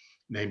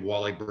named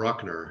Wally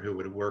Bruckner, who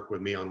would work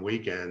with me on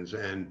weekends.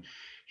 And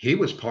he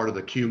was part of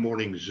the Q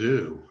Morning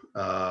Zoo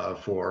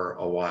for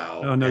a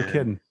while. Oh, no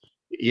kidding.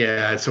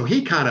 Yeah. So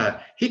he kind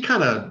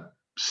of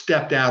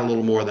stepped out a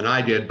little more than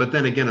I did. But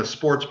then again, a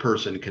sports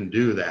person can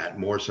do that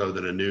more so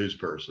than a news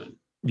person.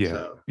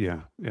 Yeah.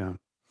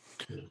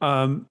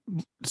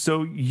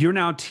 So you're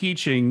now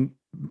teaching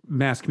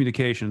mass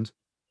communications.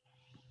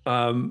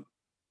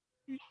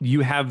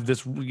 You have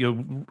this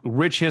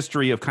rich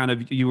history of kind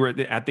of, you were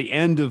at the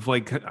end of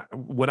like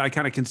what I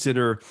kind of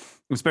consider,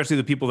 especially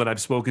the people that I've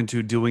spoken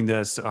to doing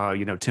this,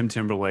 Tim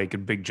Timberlake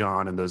and Big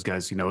John and those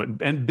guys,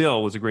 and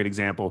Bill was a great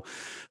example,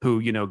 who,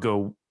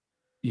 go,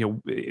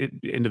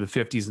 into the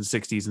 50s and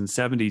 60s and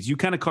 70s. You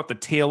kind of caught the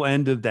tail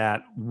end of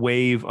that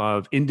wave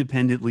of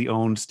independently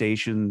owned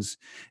stations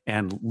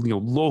and,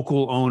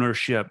 local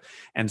ownership,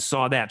 and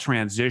saw that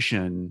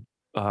transition,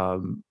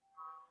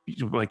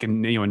 like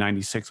in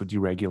 96 with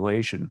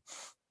deregulation.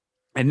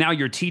 And now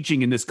you're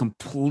teaching in this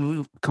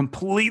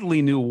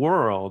completely new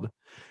world.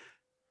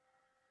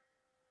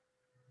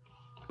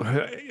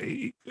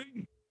 At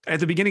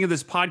the beginning of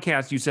this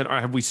podcast, you said,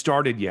 have we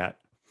started yet?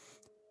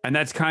 And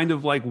that's kind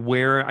of like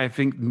where I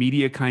think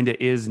media kind of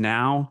is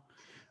now,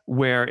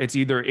 where it's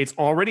either it's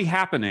already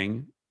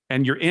happening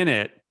and you're in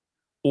it,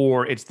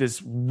 or it's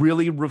this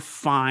really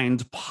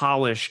refined,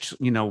 polished,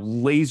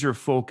 laser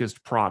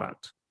focused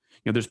product.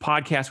 There's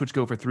podcasts which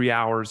go for 3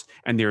 hours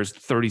and there's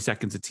 30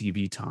 seconds of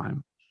TV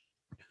time.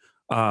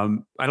 I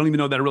don't even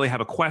know that I really have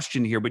a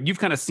question here, but you've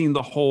kind of seen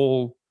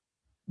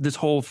this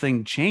whole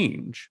thing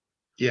change.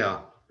 Yeah.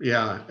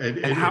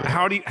 And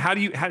how do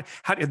you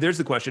there's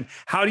the question.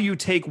 How do you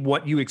take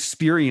what you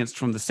experienced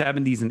from the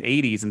 70s and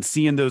 80s and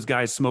seeing those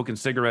guys smoking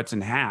cigarettes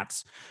and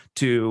hats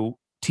to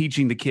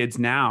teaching the kids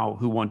now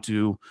who want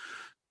to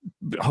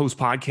host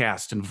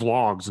podcasts and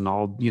vlogs and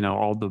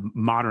all the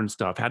modern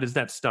stuff? How does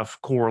that stuff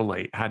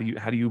correlate? How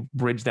do you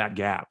bridge that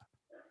gap?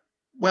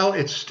 Well,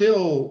 it's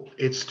still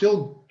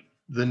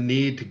the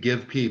need to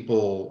give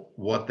people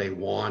what they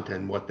want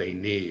and what they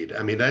need.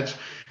 I mean, that's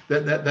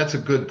a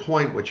good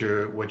point what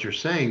you're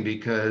saying,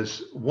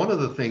 because one of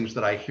the things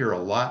that I hear a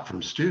lot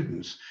from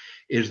students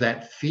is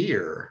that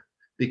fear,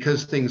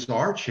 because things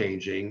are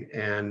changing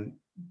and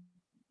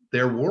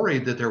they're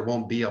worried that there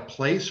won't be a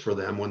place for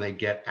them when they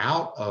get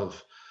out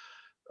of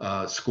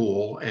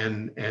school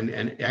and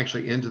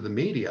actually into the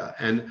media.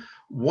 And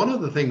one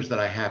of the things that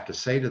I have to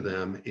say to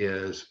them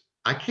is,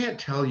 I can't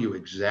tell you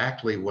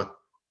exactly what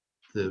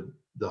the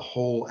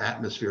whole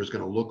atmosphere is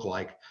going to look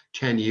like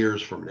 10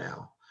 years from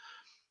now.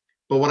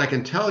 But what I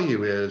can tell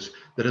you is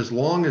that as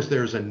long as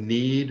there's a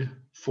need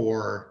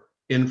for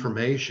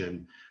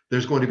information,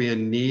 there's going to be a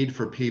need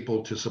for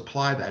people to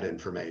supply that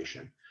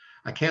information.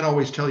 I can't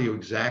always tell you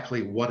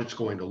exactly what it's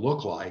going to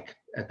look like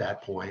at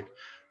that point,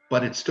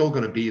 but it's still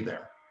going to be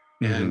there.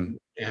 Mm-hmm.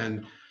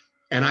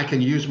 And I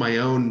can use my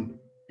own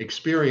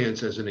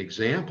experience as an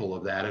example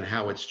of that and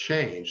how it's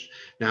changed.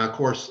 Now, of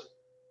course,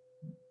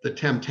 the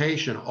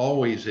temptation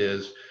always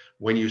is,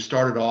 when you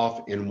started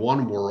off in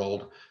one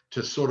world,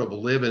 to sort of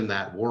live in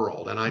that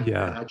world. And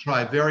I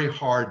try very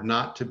hard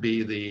not to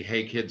be the,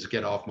 hey kids,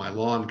 get off my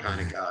lawn kind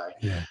of guy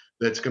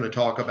that's going to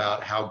talk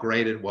about how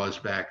great it was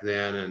back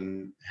then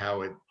and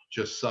how it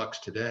just sucks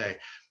today.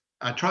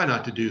 I try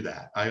not to do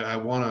that. I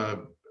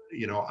want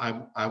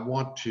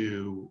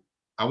to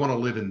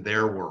live in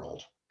their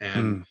world.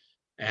 And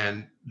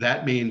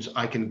that means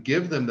I can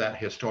give them that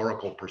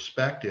historical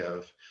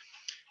perspective.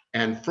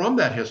 And from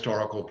that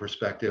historical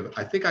perspective,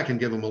 I think I can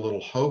give them a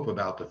little hope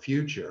about the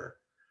future.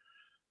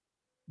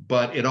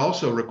 But it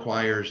also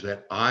requires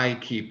that I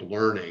keep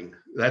learning.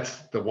 That's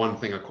the one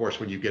thing, of course,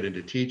 when you get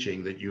into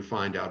teaching that you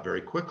find out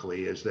very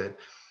quickly, is that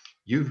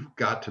you've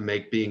got to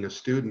make being a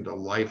student a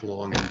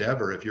lifelong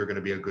endeavor if you're going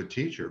to be a good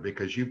teacher,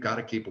 because you've got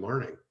to keep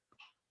learning.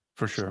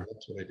 For sure. So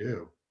that's what I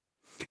do.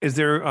 Is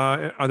there,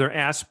 are there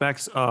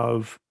aspects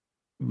of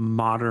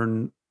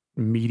modern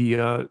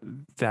media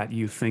that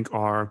you think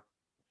are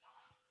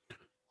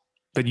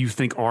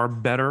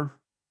better?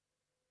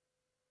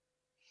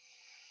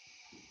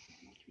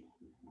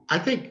 I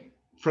think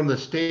from the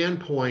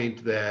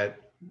standpoint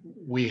that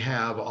we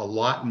have a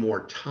lot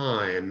more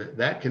time,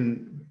 that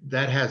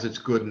has its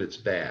good and its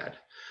bad.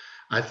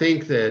 I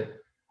think that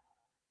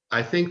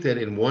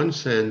in one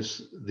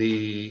sense,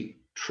 the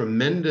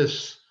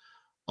tremendous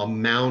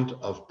amount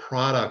of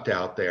product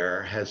out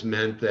there has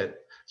meant that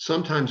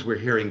sometimes we're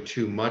hearing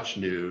too much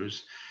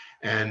news.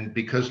 And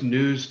because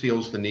news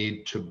feels the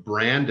need to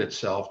brand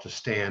itself to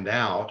stand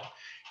out,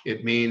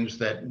 it means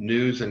that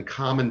news and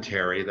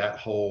commentary, that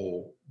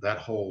whole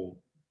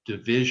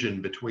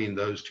division between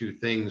those two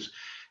things,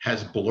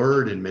 has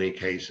blurred in many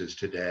cases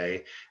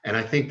today. And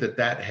I think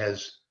that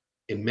has,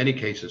 in many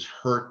cases,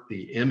 hurt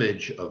the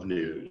image of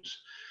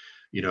news.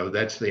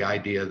 That's the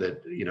idea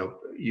that,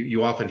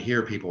 you often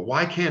hear people,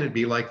 why can't it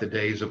be like the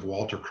days of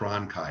Walter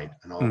Cronkite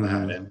and all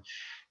that? And,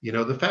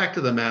 the fact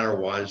of the matter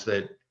was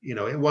that,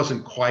 it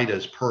wasn't quite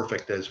as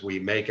perfect as we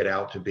make it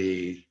out to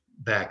be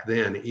back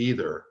then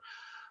either.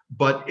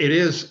 But it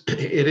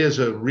is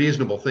a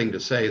reasonable thing to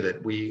say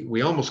that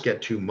we almost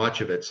get too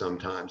much of it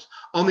sometimes.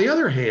 On the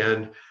other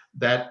hand,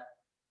 that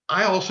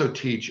I also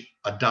teach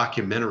a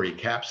documentary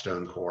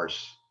capstone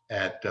course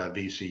at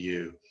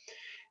VCU.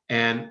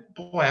 And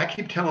boy, I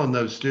keep telling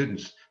those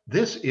students,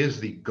 this is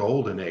the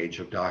golden age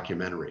of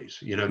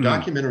documentaries. You know,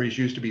 documentaries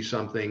used to be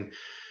something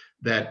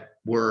that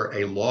were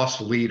a loss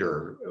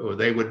leader, or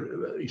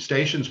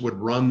stations would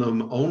run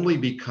them only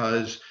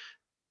because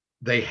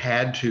they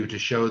had to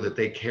show that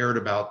they cared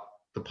about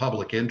the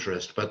public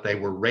interest, but they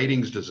were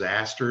ratings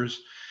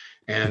disasters.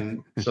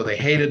 And so they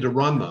hated to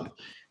run them.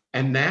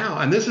 And now,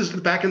 and this is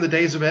back in the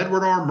days of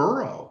Edward R.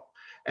 Murrow.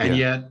 And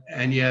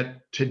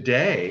yet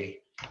today,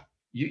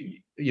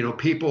 you know,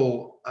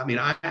 people, I mean,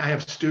 I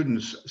have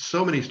students,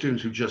 so many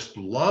students who just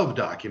love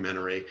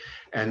documentary,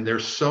 and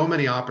there's so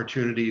many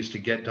opportunities to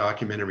get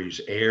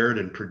documentaries aired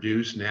and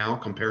produced now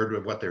compared to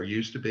what there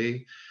used to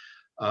be.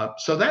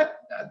 So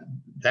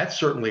that's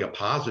certainly a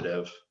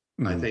positive,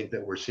 I think,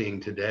 that we're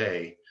seeing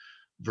today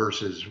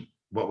versus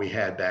what we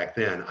had back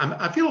then.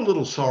 I feel a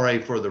little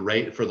sorry for the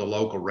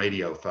local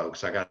radio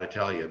folks, I got to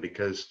tell you,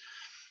 because,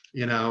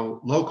 you know,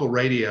 local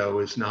radio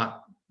is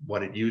not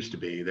what it used to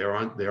be. There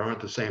aren't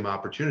the same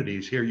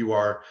opportunities. Here you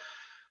are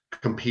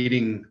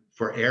competing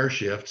for air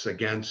shifts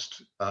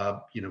against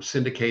you know,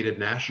 syndicated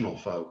national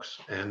folks,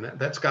 and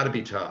that's got to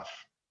be tough.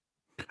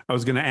 I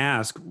was going to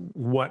ask,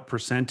 what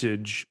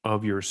percentage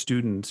of your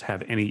students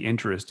have any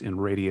interest in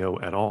radio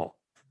at all?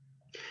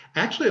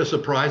 Actually, a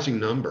surprising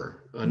number.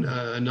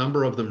 A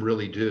number of them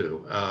really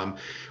do.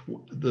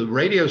 The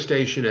radio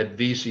station at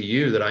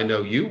VCU that I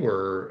know you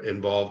were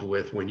involved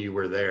with when you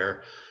were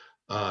there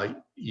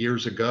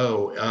years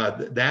ago,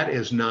 that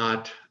is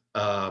not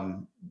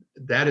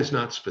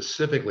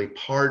specifically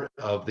part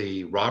of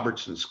the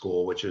Robertson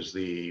School, which is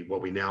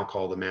what we now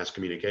call the Mass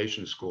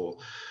Communication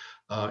School.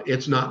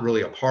 It's not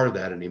really a part of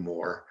that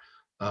anymore,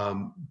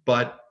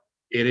 but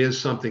it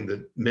is something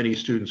that many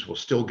students will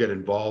still get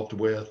involved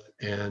with.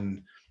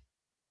 And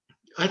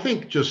I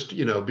think just,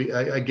 you know,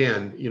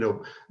 again, you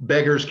know,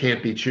 beggars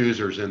can't be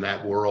choosers in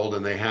that world,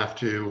 and they have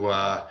to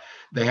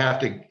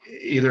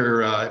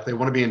either, if they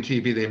want to be in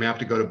TV, they may have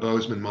to go to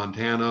Bozeman,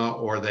 Montana,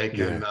 or they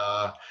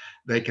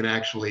can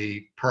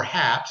actually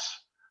perhaps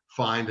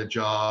find a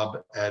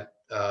job at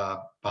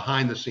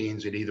behind the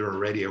scenes at either a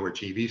radio or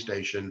TV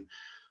station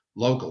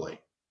locally.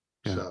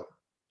 Yeah. So,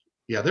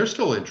 yeah, there's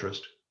still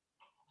interest.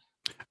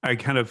 I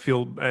kind of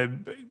feel, I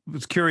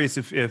was curious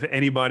if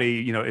anybody,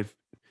 you know, if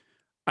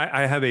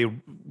I have a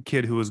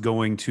kid who is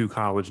going to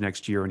college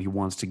next year and he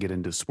wants to get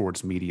into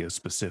sports media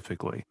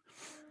specifically.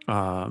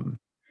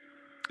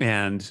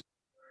 And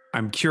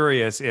I'm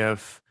curious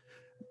if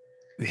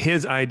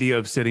his idea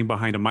of sitting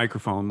behind a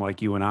microphone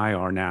like you and I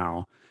are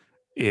now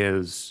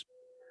is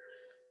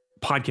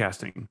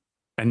podcasting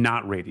and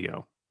not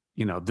radio.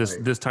 You know,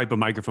 this type of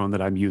microphone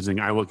that I'm using,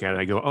 I look at it,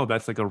 I go, oh,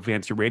 that's like a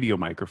fancy radio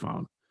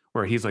microphone.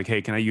 Where he's like,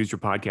 hey, can I use your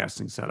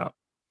podcasting setup?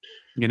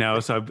 You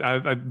know, so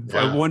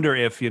I wonder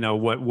if, you know,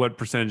 what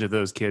percentage of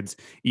those kids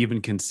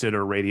even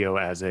consider radio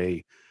as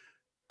a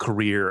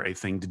career, a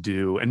thing to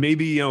do. And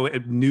maybe, you know,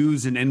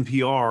 news and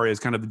NPR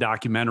is kind of the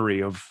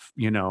documentary of,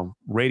 you know,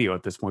 radio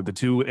at this point. The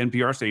two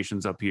NPR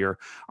stations up here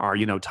are,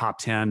 you know, top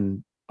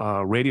 10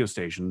 radio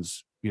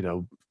stations, you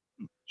know.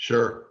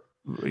 Sure.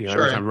 You know,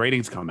 every time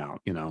ratings come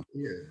out, you know.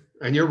 Yeah.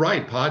 And you're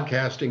right.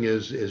 Podcasting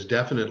is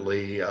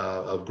definitely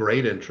of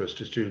great interest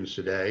to students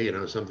today. You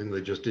know, something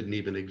that just didn't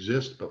even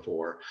exist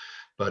before,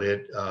 but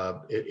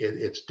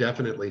it's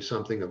definitely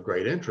something of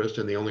great interest.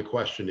 And the only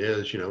question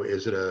is, you know,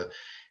 is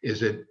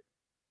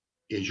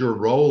your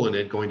role in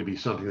it going to be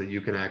something that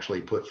you can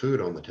actually put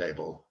food on the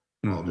table?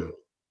 I'll do it.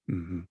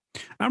 Mm-hmm.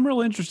 I'm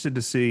real interested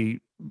to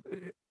see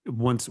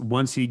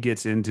once he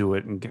gets into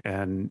it,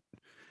 and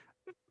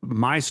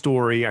my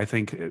story, I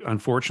think,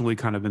 unfortunately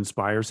kind of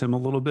inspires him a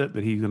little bit,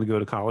 that he's going to go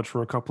to college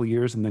for a couple of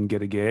years and then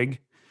get a gig.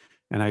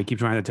 And I keep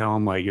trying to tell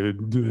him, like,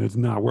 it's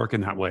not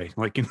working that way.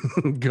 Like,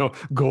 go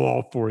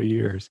all 4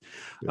 years.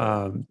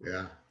 So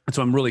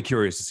I'm really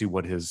curious to see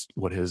what his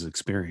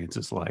experience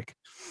is like.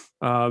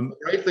 The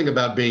great thing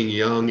about being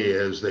young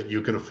is that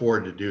you can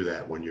afford to do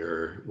that when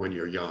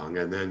you're young.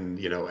 And then,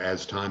 you know,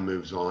 as time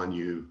moves on,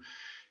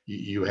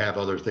 you have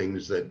other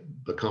things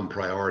that become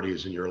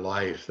priorities in your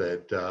life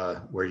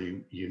that where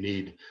you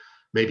need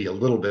maybe a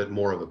little bit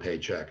more of a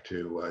paycheck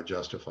to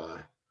justify.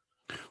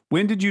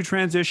 When did you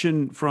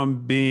transition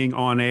from being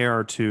on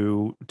air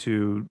to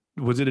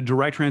was it a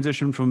direct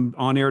transition from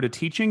on air to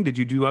teaching? Did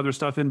you do other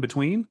stuff in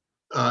between?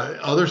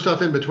 Other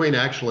stuff in between,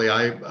 actually.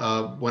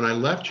 When I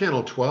left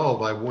Channel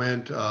 12, I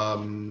went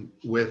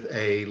with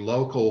a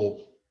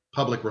local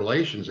public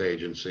relations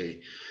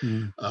agency.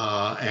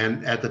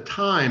 And at the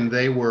time,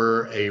 they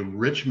were a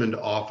Richmond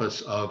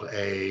office of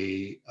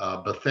a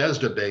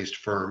Bethesda-based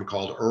firm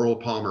called Earl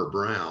Palmer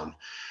Brown,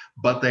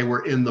 but they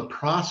were in the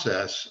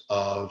process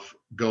of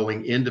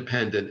going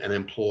independent and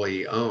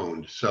employee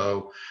owned.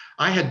 So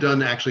I had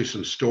done actually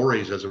some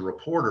stories as a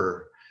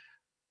reporter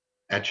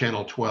at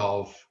Channel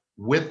 12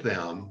 with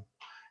them,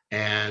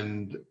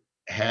 and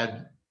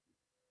I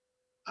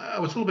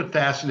was a little bit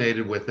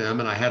fascinated with them.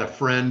 And I had a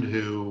friend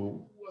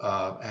who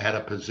had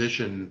a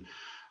position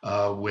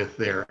with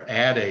their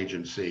ad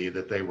agency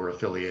that they were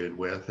affiliated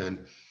with.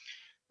 And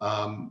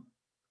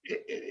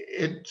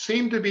it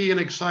seemed to be an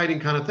exciting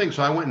kind of thing.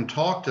 So I went and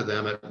talked to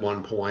them at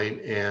one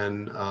point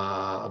and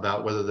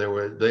about whether they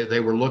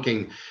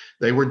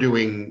were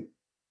doing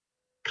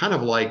kind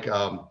of like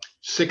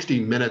 60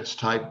 Minutes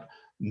type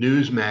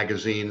news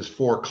magazines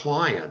for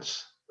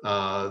clients.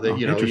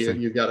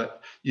 You got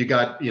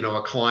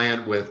a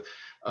client with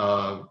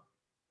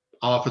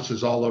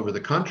offices all over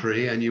the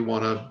country, and you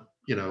want to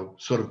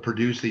sort of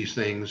produce these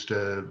things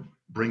to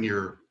bring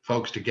your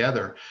folks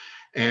together.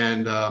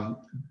 And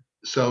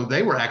so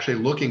they were actually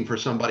looking for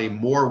somebody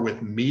more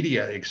with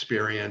media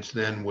experience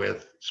than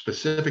with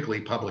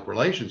specifically public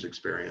relations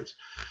experience.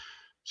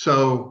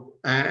 So,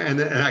 and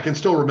I can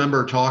still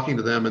remember talking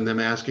to them and them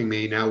asking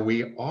me, now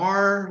we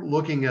are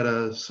looking at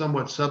a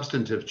somewhat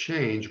substantive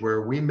change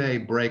where we may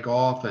break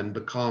off and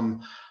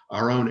become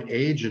our own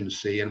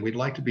agency, and we'd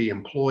like to be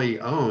employee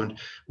owned.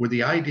 Would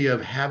the idea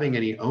of having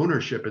any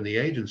ownership in the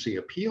agency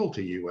appeal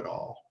to you at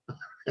all?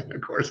 And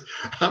of course,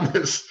 I'm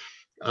this,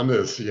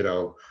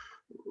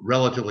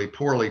 relatively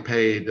poorly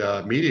paid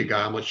media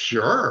guy. I'm like,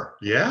 sure,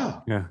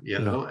 yeah.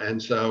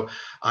 And so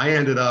I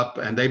ended up,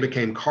 and they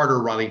became Carter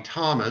Riley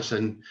Thomas,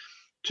 and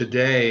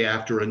today,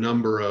 after a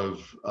number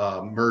of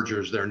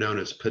mergers, they're known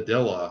as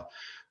Padilla.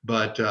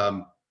 But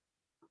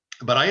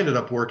I ended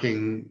up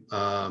working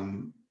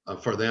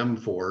for them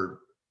for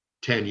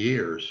 10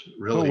 years,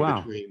 really. Oh,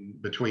 wow.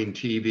 between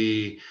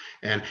TV,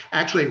 and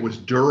actually it was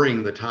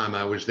during the time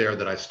I was there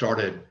that I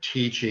started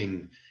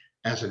teaching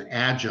as an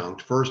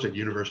adjunct, first at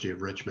University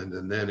of Richmond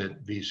and then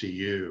at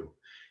VCU.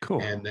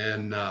 Cool. And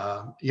then,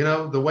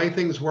 the way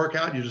things work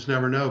out, you just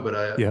never know. But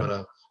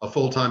a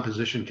full-time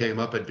position came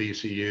up at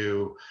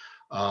VCU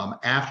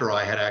after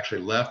I had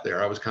actually left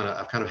there. I've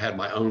kind of had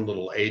my own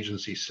little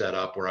agency set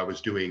up where I was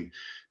doing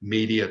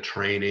media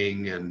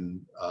training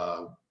and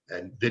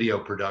video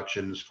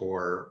productions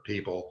for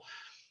people.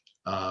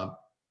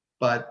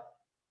 But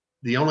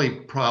the only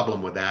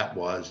problem with that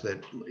was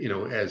that,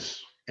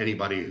 as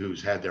anybody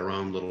who's had their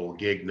own little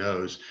gig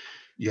knows,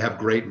 you have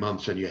great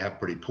months and you have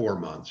pretty poor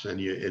months,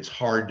 and it's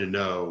hard to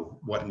know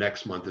what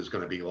next month is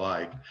going to be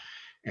like.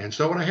 And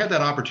so when I had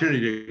that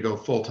opportunity to go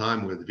full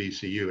time with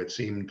VCU, it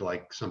seemed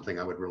like something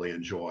I would really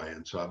enjoy.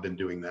 And so I've been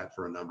doing that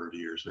for a number of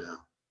years now.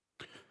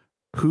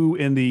 Who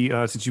in the,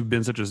 since you've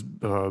been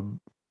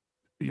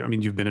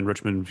you've been in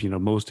Richmond,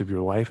 most of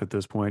your life at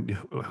this point,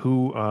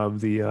 who of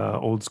the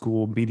old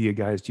school media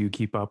guys do you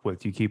keep up with?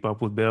 Do you keep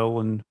up with Bill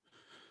and?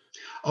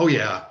 Oh,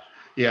 yeah.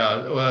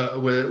 Yeah,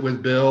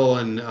 with Bill,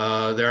 and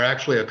there are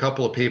actually a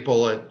couple of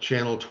people at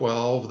Channel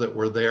 12 that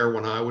were there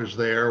when I was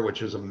there,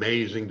 which is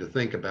amazing to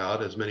think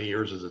about, as many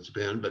years as it's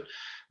been. But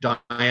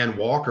Diane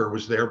Walker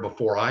was there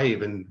before I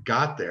even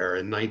got there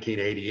in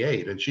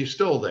 1988, and she's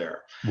still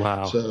there.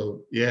 Wow.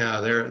 So yeah,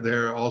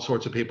 there are all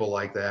sorts of people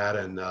like that.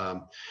 And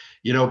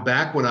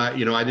back when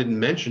I didn't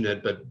mention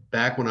it, but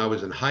back when I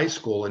was in high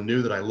school and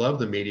knew that I loved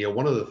the media,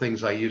 one of the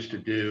things I used to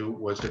do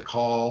was to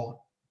call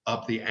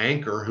up the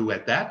anchor, who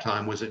at that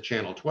time was at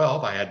Channel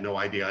 12. I had no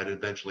idea I'd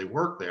eventually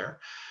work there,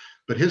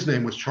 but his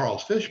name was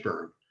Charles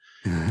Fishburne.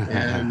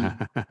 And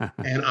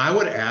I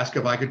would ask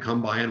if I could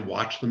come by and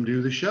watch them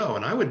do the show.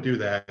 And I would do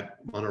that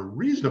on a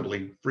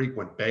reasonably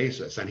frequent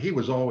basis. And he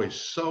was always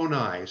so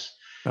nice.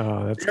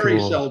 Oh, that's very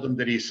cool. seldom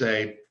did he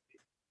say,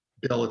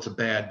 Bill, it's a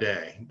bad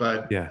day.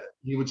 But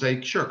he would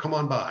say, sure, come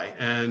on by.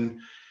 And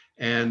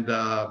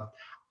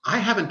I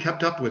haven't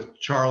kept up with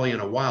Charlie in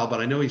a while, but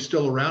I know he's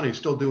still around. He's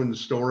still doing the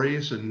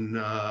stories, and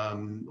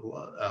on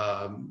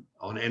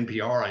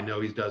NPR, I know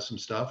he does some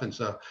stuff. And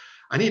so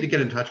I need to get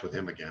in touch with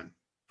him again.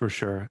 For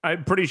sure.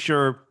 I'm pretty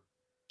sure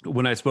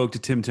when I spoke to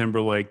Tim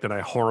Timberlake that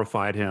I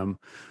horrified him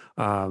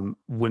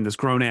when this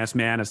grown-ass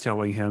man is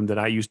telling him that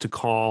I used to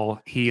call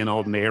he and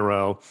Alden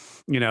Arrow.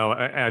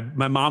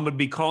 My mom would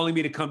be calling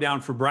me to come down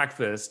for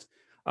breakfast.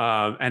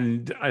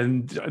 And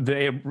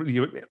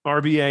the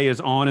RVA is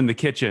on in the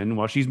kitchen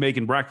while she's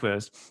making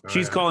breakfast.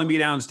 She's calling me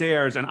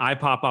downstairs, and I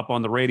pop up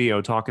on the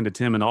radio talking to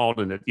Tim and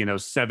Alden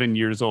at 7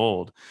 years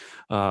old.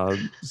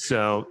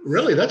 So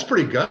really, that's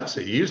pretty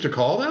gutsy. You used to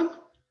call them?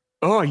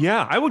 Oh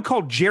yeah, I would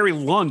call Jerry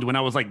Lund when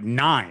I was like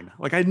 9.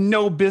 Like I had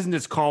no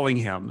business calling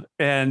him,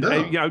 and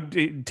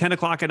 10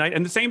 o'clock at night.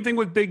 And the same thing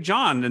with Big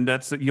John. And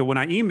that's when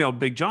I emailed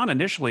Big John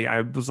initially, I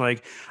was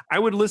like, I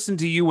would listen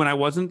to you when I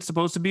wasn't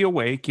supposed to be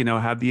awake.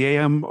 Have the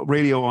AM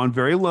radio on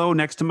very low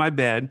next to my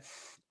bed,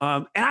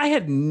 and I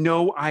had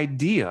no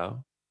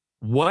idea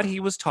what he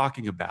was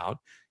talking about,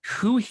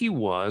 who he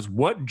was,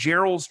 what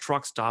Gerald's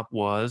truck stop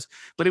was,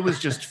 but it was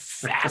just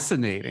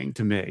fascinating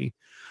to me.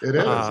 It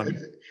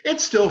is.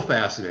 It's still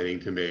fascinating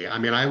to me. I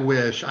mean,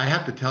 I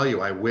have to tell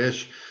you, I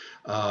wish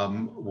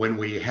when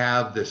we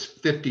have this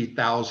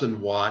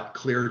 50,000 watt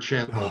Clear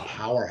Channel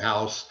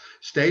powerhouse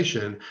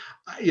station,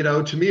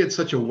 to me, it's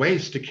such a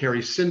waste to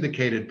carry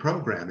syndicated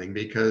programming,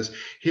 because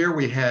here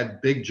we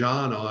had Big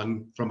John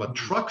on from a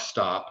truck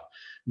stop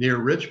near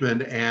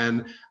Richmond,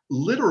 and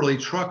literally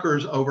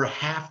truckers over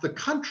half the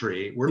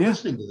country were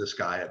listening to this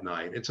guy at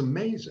night. It's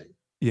amazing.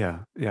 Yeah.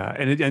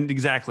 And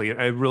exactly.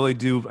 I really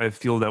do. I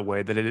feel that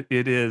way, that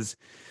it is.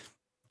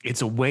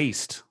 it's a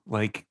waste.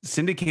 Like,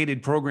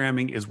 syndicated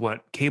programming is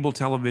what cable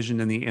television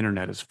and the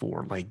internet is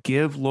for. Like,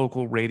 give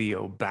local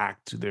radio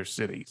back to their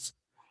cities.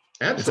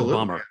 Absolutely. It's a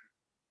bummer.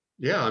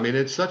 Yeah, I mean,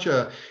 it's such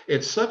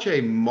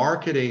a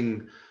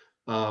marketing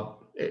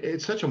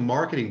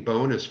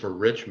bonus for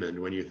Richmond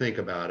when you think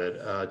about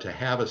it, to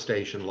have a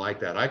station like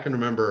that. I can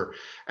remember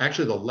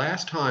actually the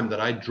last time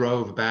that I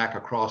drove back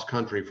across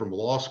country from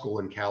law school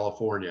in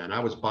California, and I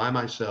was by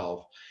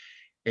myself,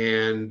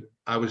 and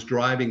I was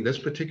driving this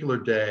particular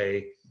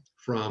day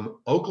from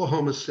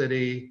Oklahoma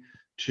City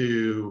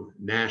to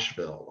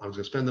Nashville. I was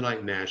going to spend the night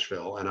in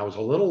Nashville, and I was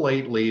a little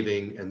late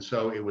leaving, and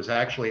so it was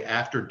actually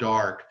after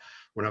dark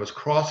when I was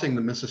crossing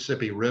the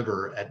Mississippi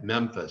River at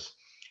Memphis.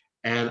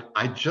 And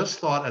I just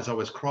thought, as I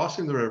was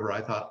crossing the river,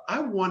 I thought, I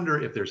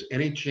wonder if there's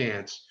any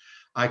chance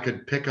I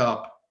could pick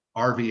up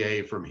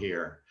RVA from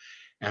here.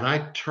 And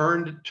I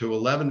turned to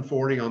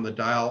 1140 on the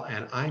dial,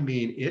 and I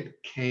mean,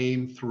 it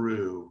came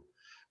through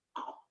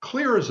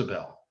clear as a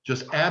bell.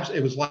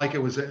 It was like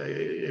it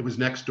was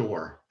next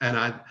door. And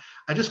I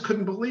just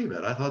couldn't believe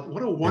it. I thought,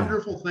 what a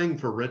wonderful thing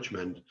for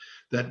Richmond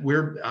that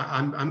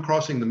I'm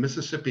crossing the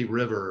Mississippi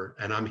River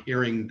and I'm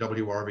hearing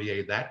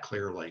WRVA that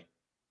clearly.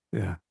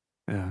 Yeah.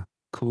 Yeah.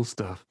 Cool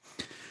stuff.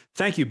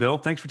 Thank you, Bill.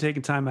 Thanks for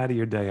taking time out of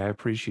your day. I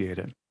appreciate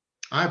it.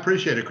 I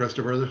appreciate it,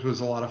 Christopher. This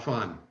was a lot of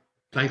fun.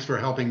 Thanks for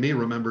helping me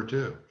remember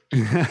too.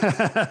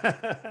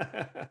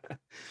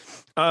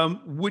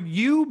 Would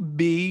you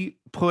be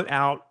put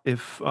out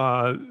if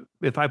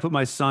I put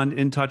my son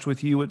in touch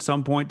with you at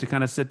some point to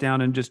kind of sit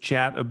down and just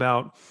chat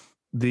about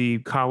the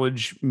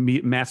college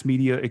mass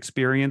media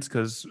experience?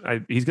 Because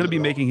he's going to be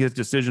making his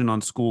decision on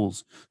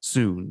schools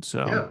soon.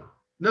 So yeah,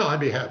 no, I'd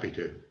be happy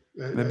to.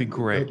 That'd be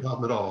great. No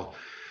problem at all.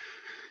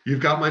 You've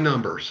got my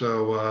number,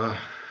 so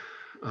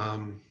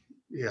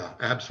yeah,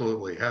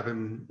 absolutely. Have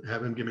him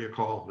give me a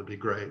call. It'd be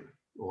great,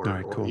 or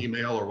cool.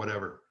 Email or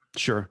whatever.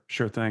 Sure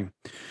thing.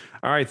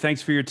 All right,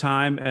 thanks for your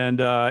time. And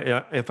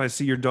if I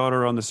see your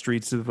daughter on the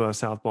streets of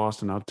South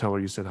Boston, I'll tell her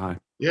you said hi.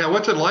 Yeah,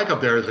 what's it like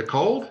up there? Is it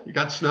cold? You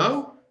got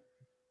snow?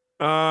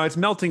 It's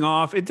melting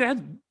off.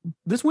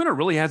 This winter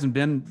really hasn't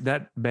been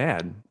that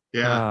bad.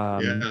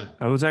 Yeah.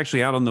 I was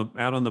actually out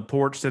on the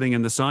porch sitting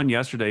in the sun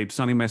yesterday,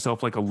 sunning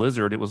myself like a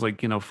lizard. It was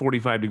like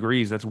 45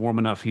 degrees. That's warm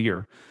enough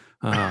here.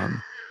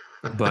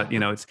 But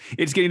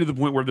it's getting to the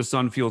point where the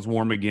sun feels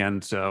warm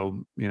again.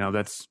 So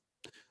that's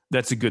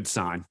a good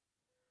sign.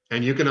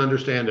 And you can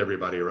understand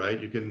everybody, right?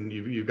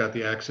 You've got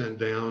the accent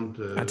down.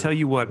 I tell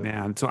you what,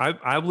 man. So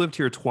I've lived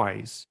here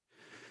twice,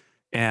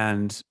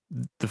 and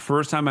the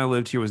first time I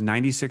lived here was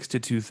 96 to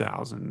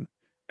 2000.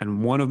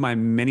 And one of my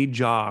many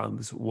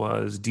jobs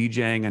was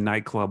DJing a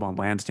nightclub on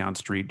Lansdowne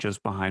Street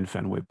just behind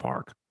Fenway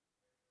Park.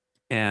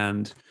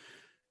 And,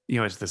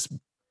 it's this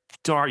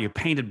dark, you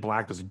painted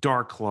black, this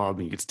dark club,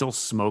 and you could still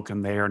smoke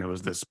in there. And it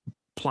was this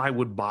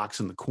plywood box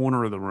in the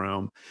corner of the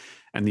room.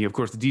 And of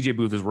course, the DJ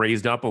booth is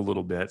raised up a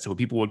little bit. So when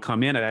people would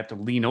come in, I'd have to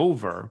lean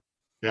over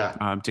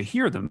to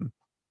hear them.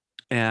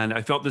 And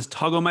I felt this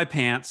tug on my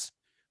pants,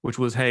 which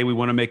was, hey, we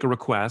want to make a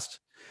request.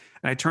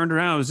 And I turned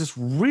around. It was this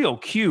real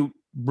cute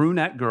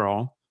brunette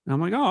girl. And I'm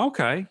like, oh,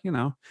 okay,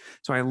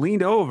 So I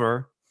leaned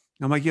over.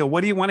 And I'm like, yo, what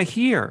do you want to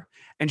hear?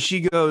 And she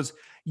goes,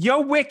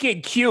 you're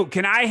wicked cute.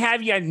 Can I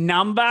have your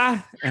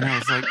number? And I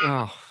was like,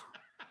 oh.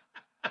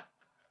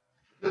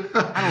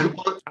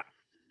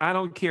 I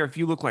don't care if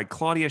you look like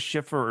Claudia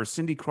Schiffer or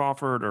Cindy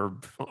Crawford or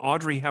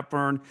Audrey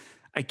Hepburn.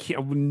 I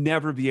would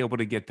never be able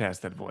to get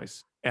past that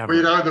voice. Ever.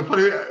 Well, the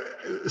funny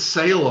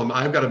Salem,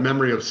 I've got a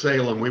memory of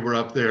Salem. We were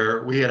up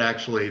there. We had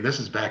actually, this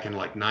is back in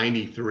like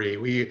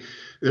 93.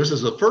 This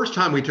is the first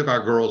time we took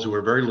our girls, who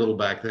were very little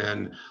back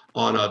then,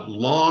 on a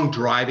long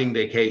driving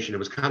vacation. It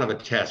was kind of a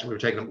test. We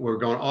were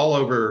going all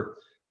over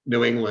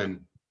New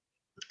England.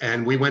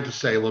 And we went to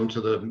Salem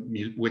to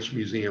the Witch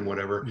Museum,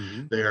 whatever,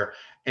 there.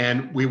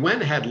 And we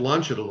went and had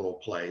lunch at a little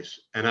place.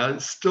 And I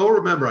still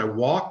remember I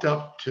walked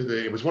up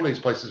to it was one of these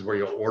places where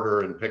you'll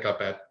order and pick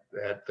up at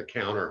the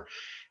counter.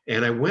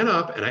 And I went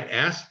up and I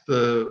asked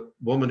the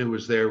woman who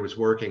was there, was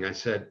working, I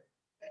said,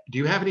 do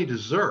you have any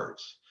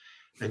desserts?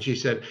 And she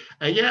said,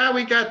 yeah,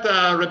 we got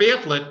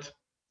rabiaflet.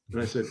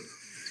 And I said,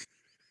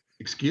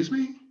 excuse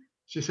me?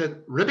 She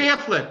said,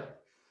 rabiaflet.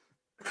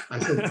 I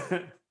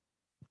said,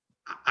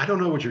 I don't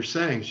know what you're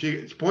saying.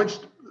 She points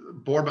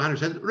board behind her,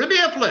 said,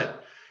 rabiaflet.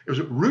 It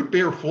was root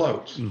beer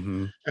floats.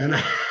 And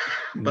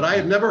but I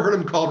had never heard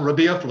them called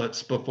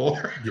rabiaflets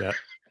before.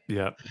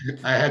 Yeah.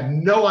 I had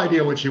no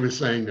idea what she was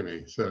saying to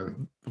me. So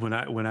when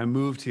I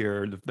moved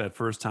here that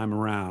first time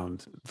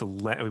around,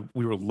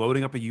 we were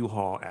loading up a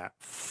U-Haul at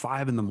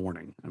 5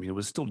 a.m. I mean, it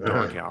was still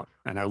dark out,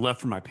 and I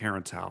left for my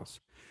parents' house.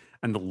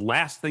 And the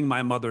last thing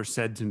my mother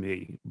said to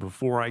me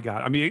before I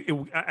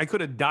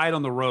could have died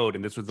on the road,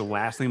 and this was the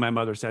last thing my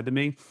mother said to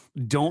me: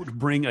 "Don't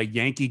bring a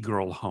Yankee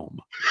girl home."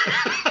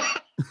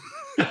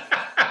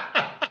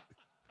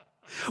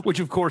 Which,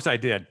 of course, I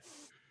did.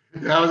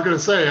 I was going to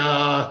say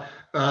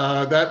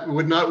that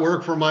would not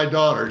work for my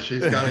daughter.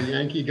 She's got a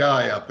Yankee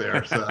guy up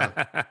there, so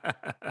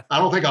I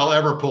don't think I'll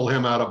ever pull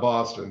him out of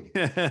Boston.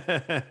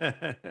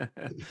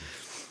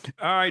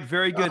 All right.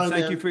 Very good.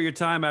 Thank you man. for your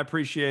time. I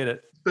appreciate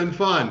it. It's been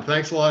fun.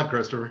 Thanks a lot,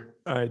 Christopher.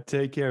 All right.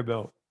 Take care,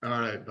 Bill. All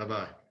right.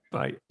 Bye-bye.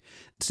 Bye.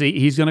 See,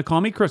 he's going to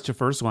call me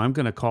Christopher, so I'm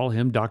going to call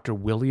him Dr.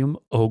 William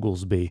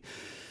Oglesby.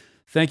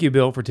 Thank you,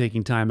 Bill, for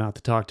taking time out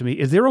to talk to me.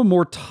 Is there a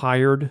more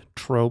tired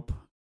trope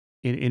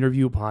in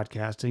interview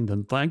podcasting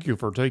than thank you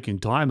for taking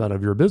time out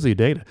of your busy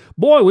day?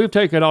 Boy, we've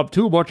taken up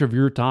too much of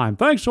your time.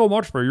 Thanks so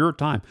much for your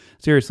time.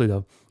 Seriously,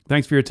 though,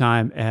 thanks for your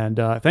time, and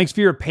thanks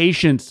for your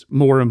patience,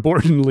 more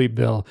importantly,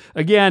 Bill.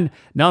 Again,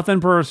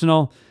 nothing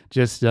personal,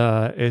 just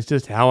it's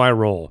just how I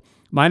roll.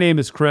 My name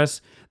is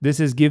Chris. This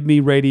is Give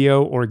Me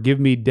Radio or Give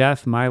Me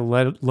Death, my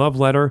love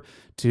letter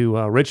to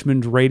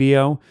Richmond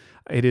Radio.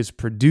 It is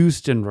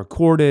produced and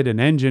recorded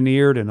and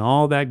engineered and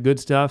all that good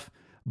stuff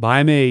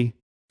by me.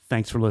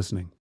 Thanks for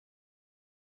listening.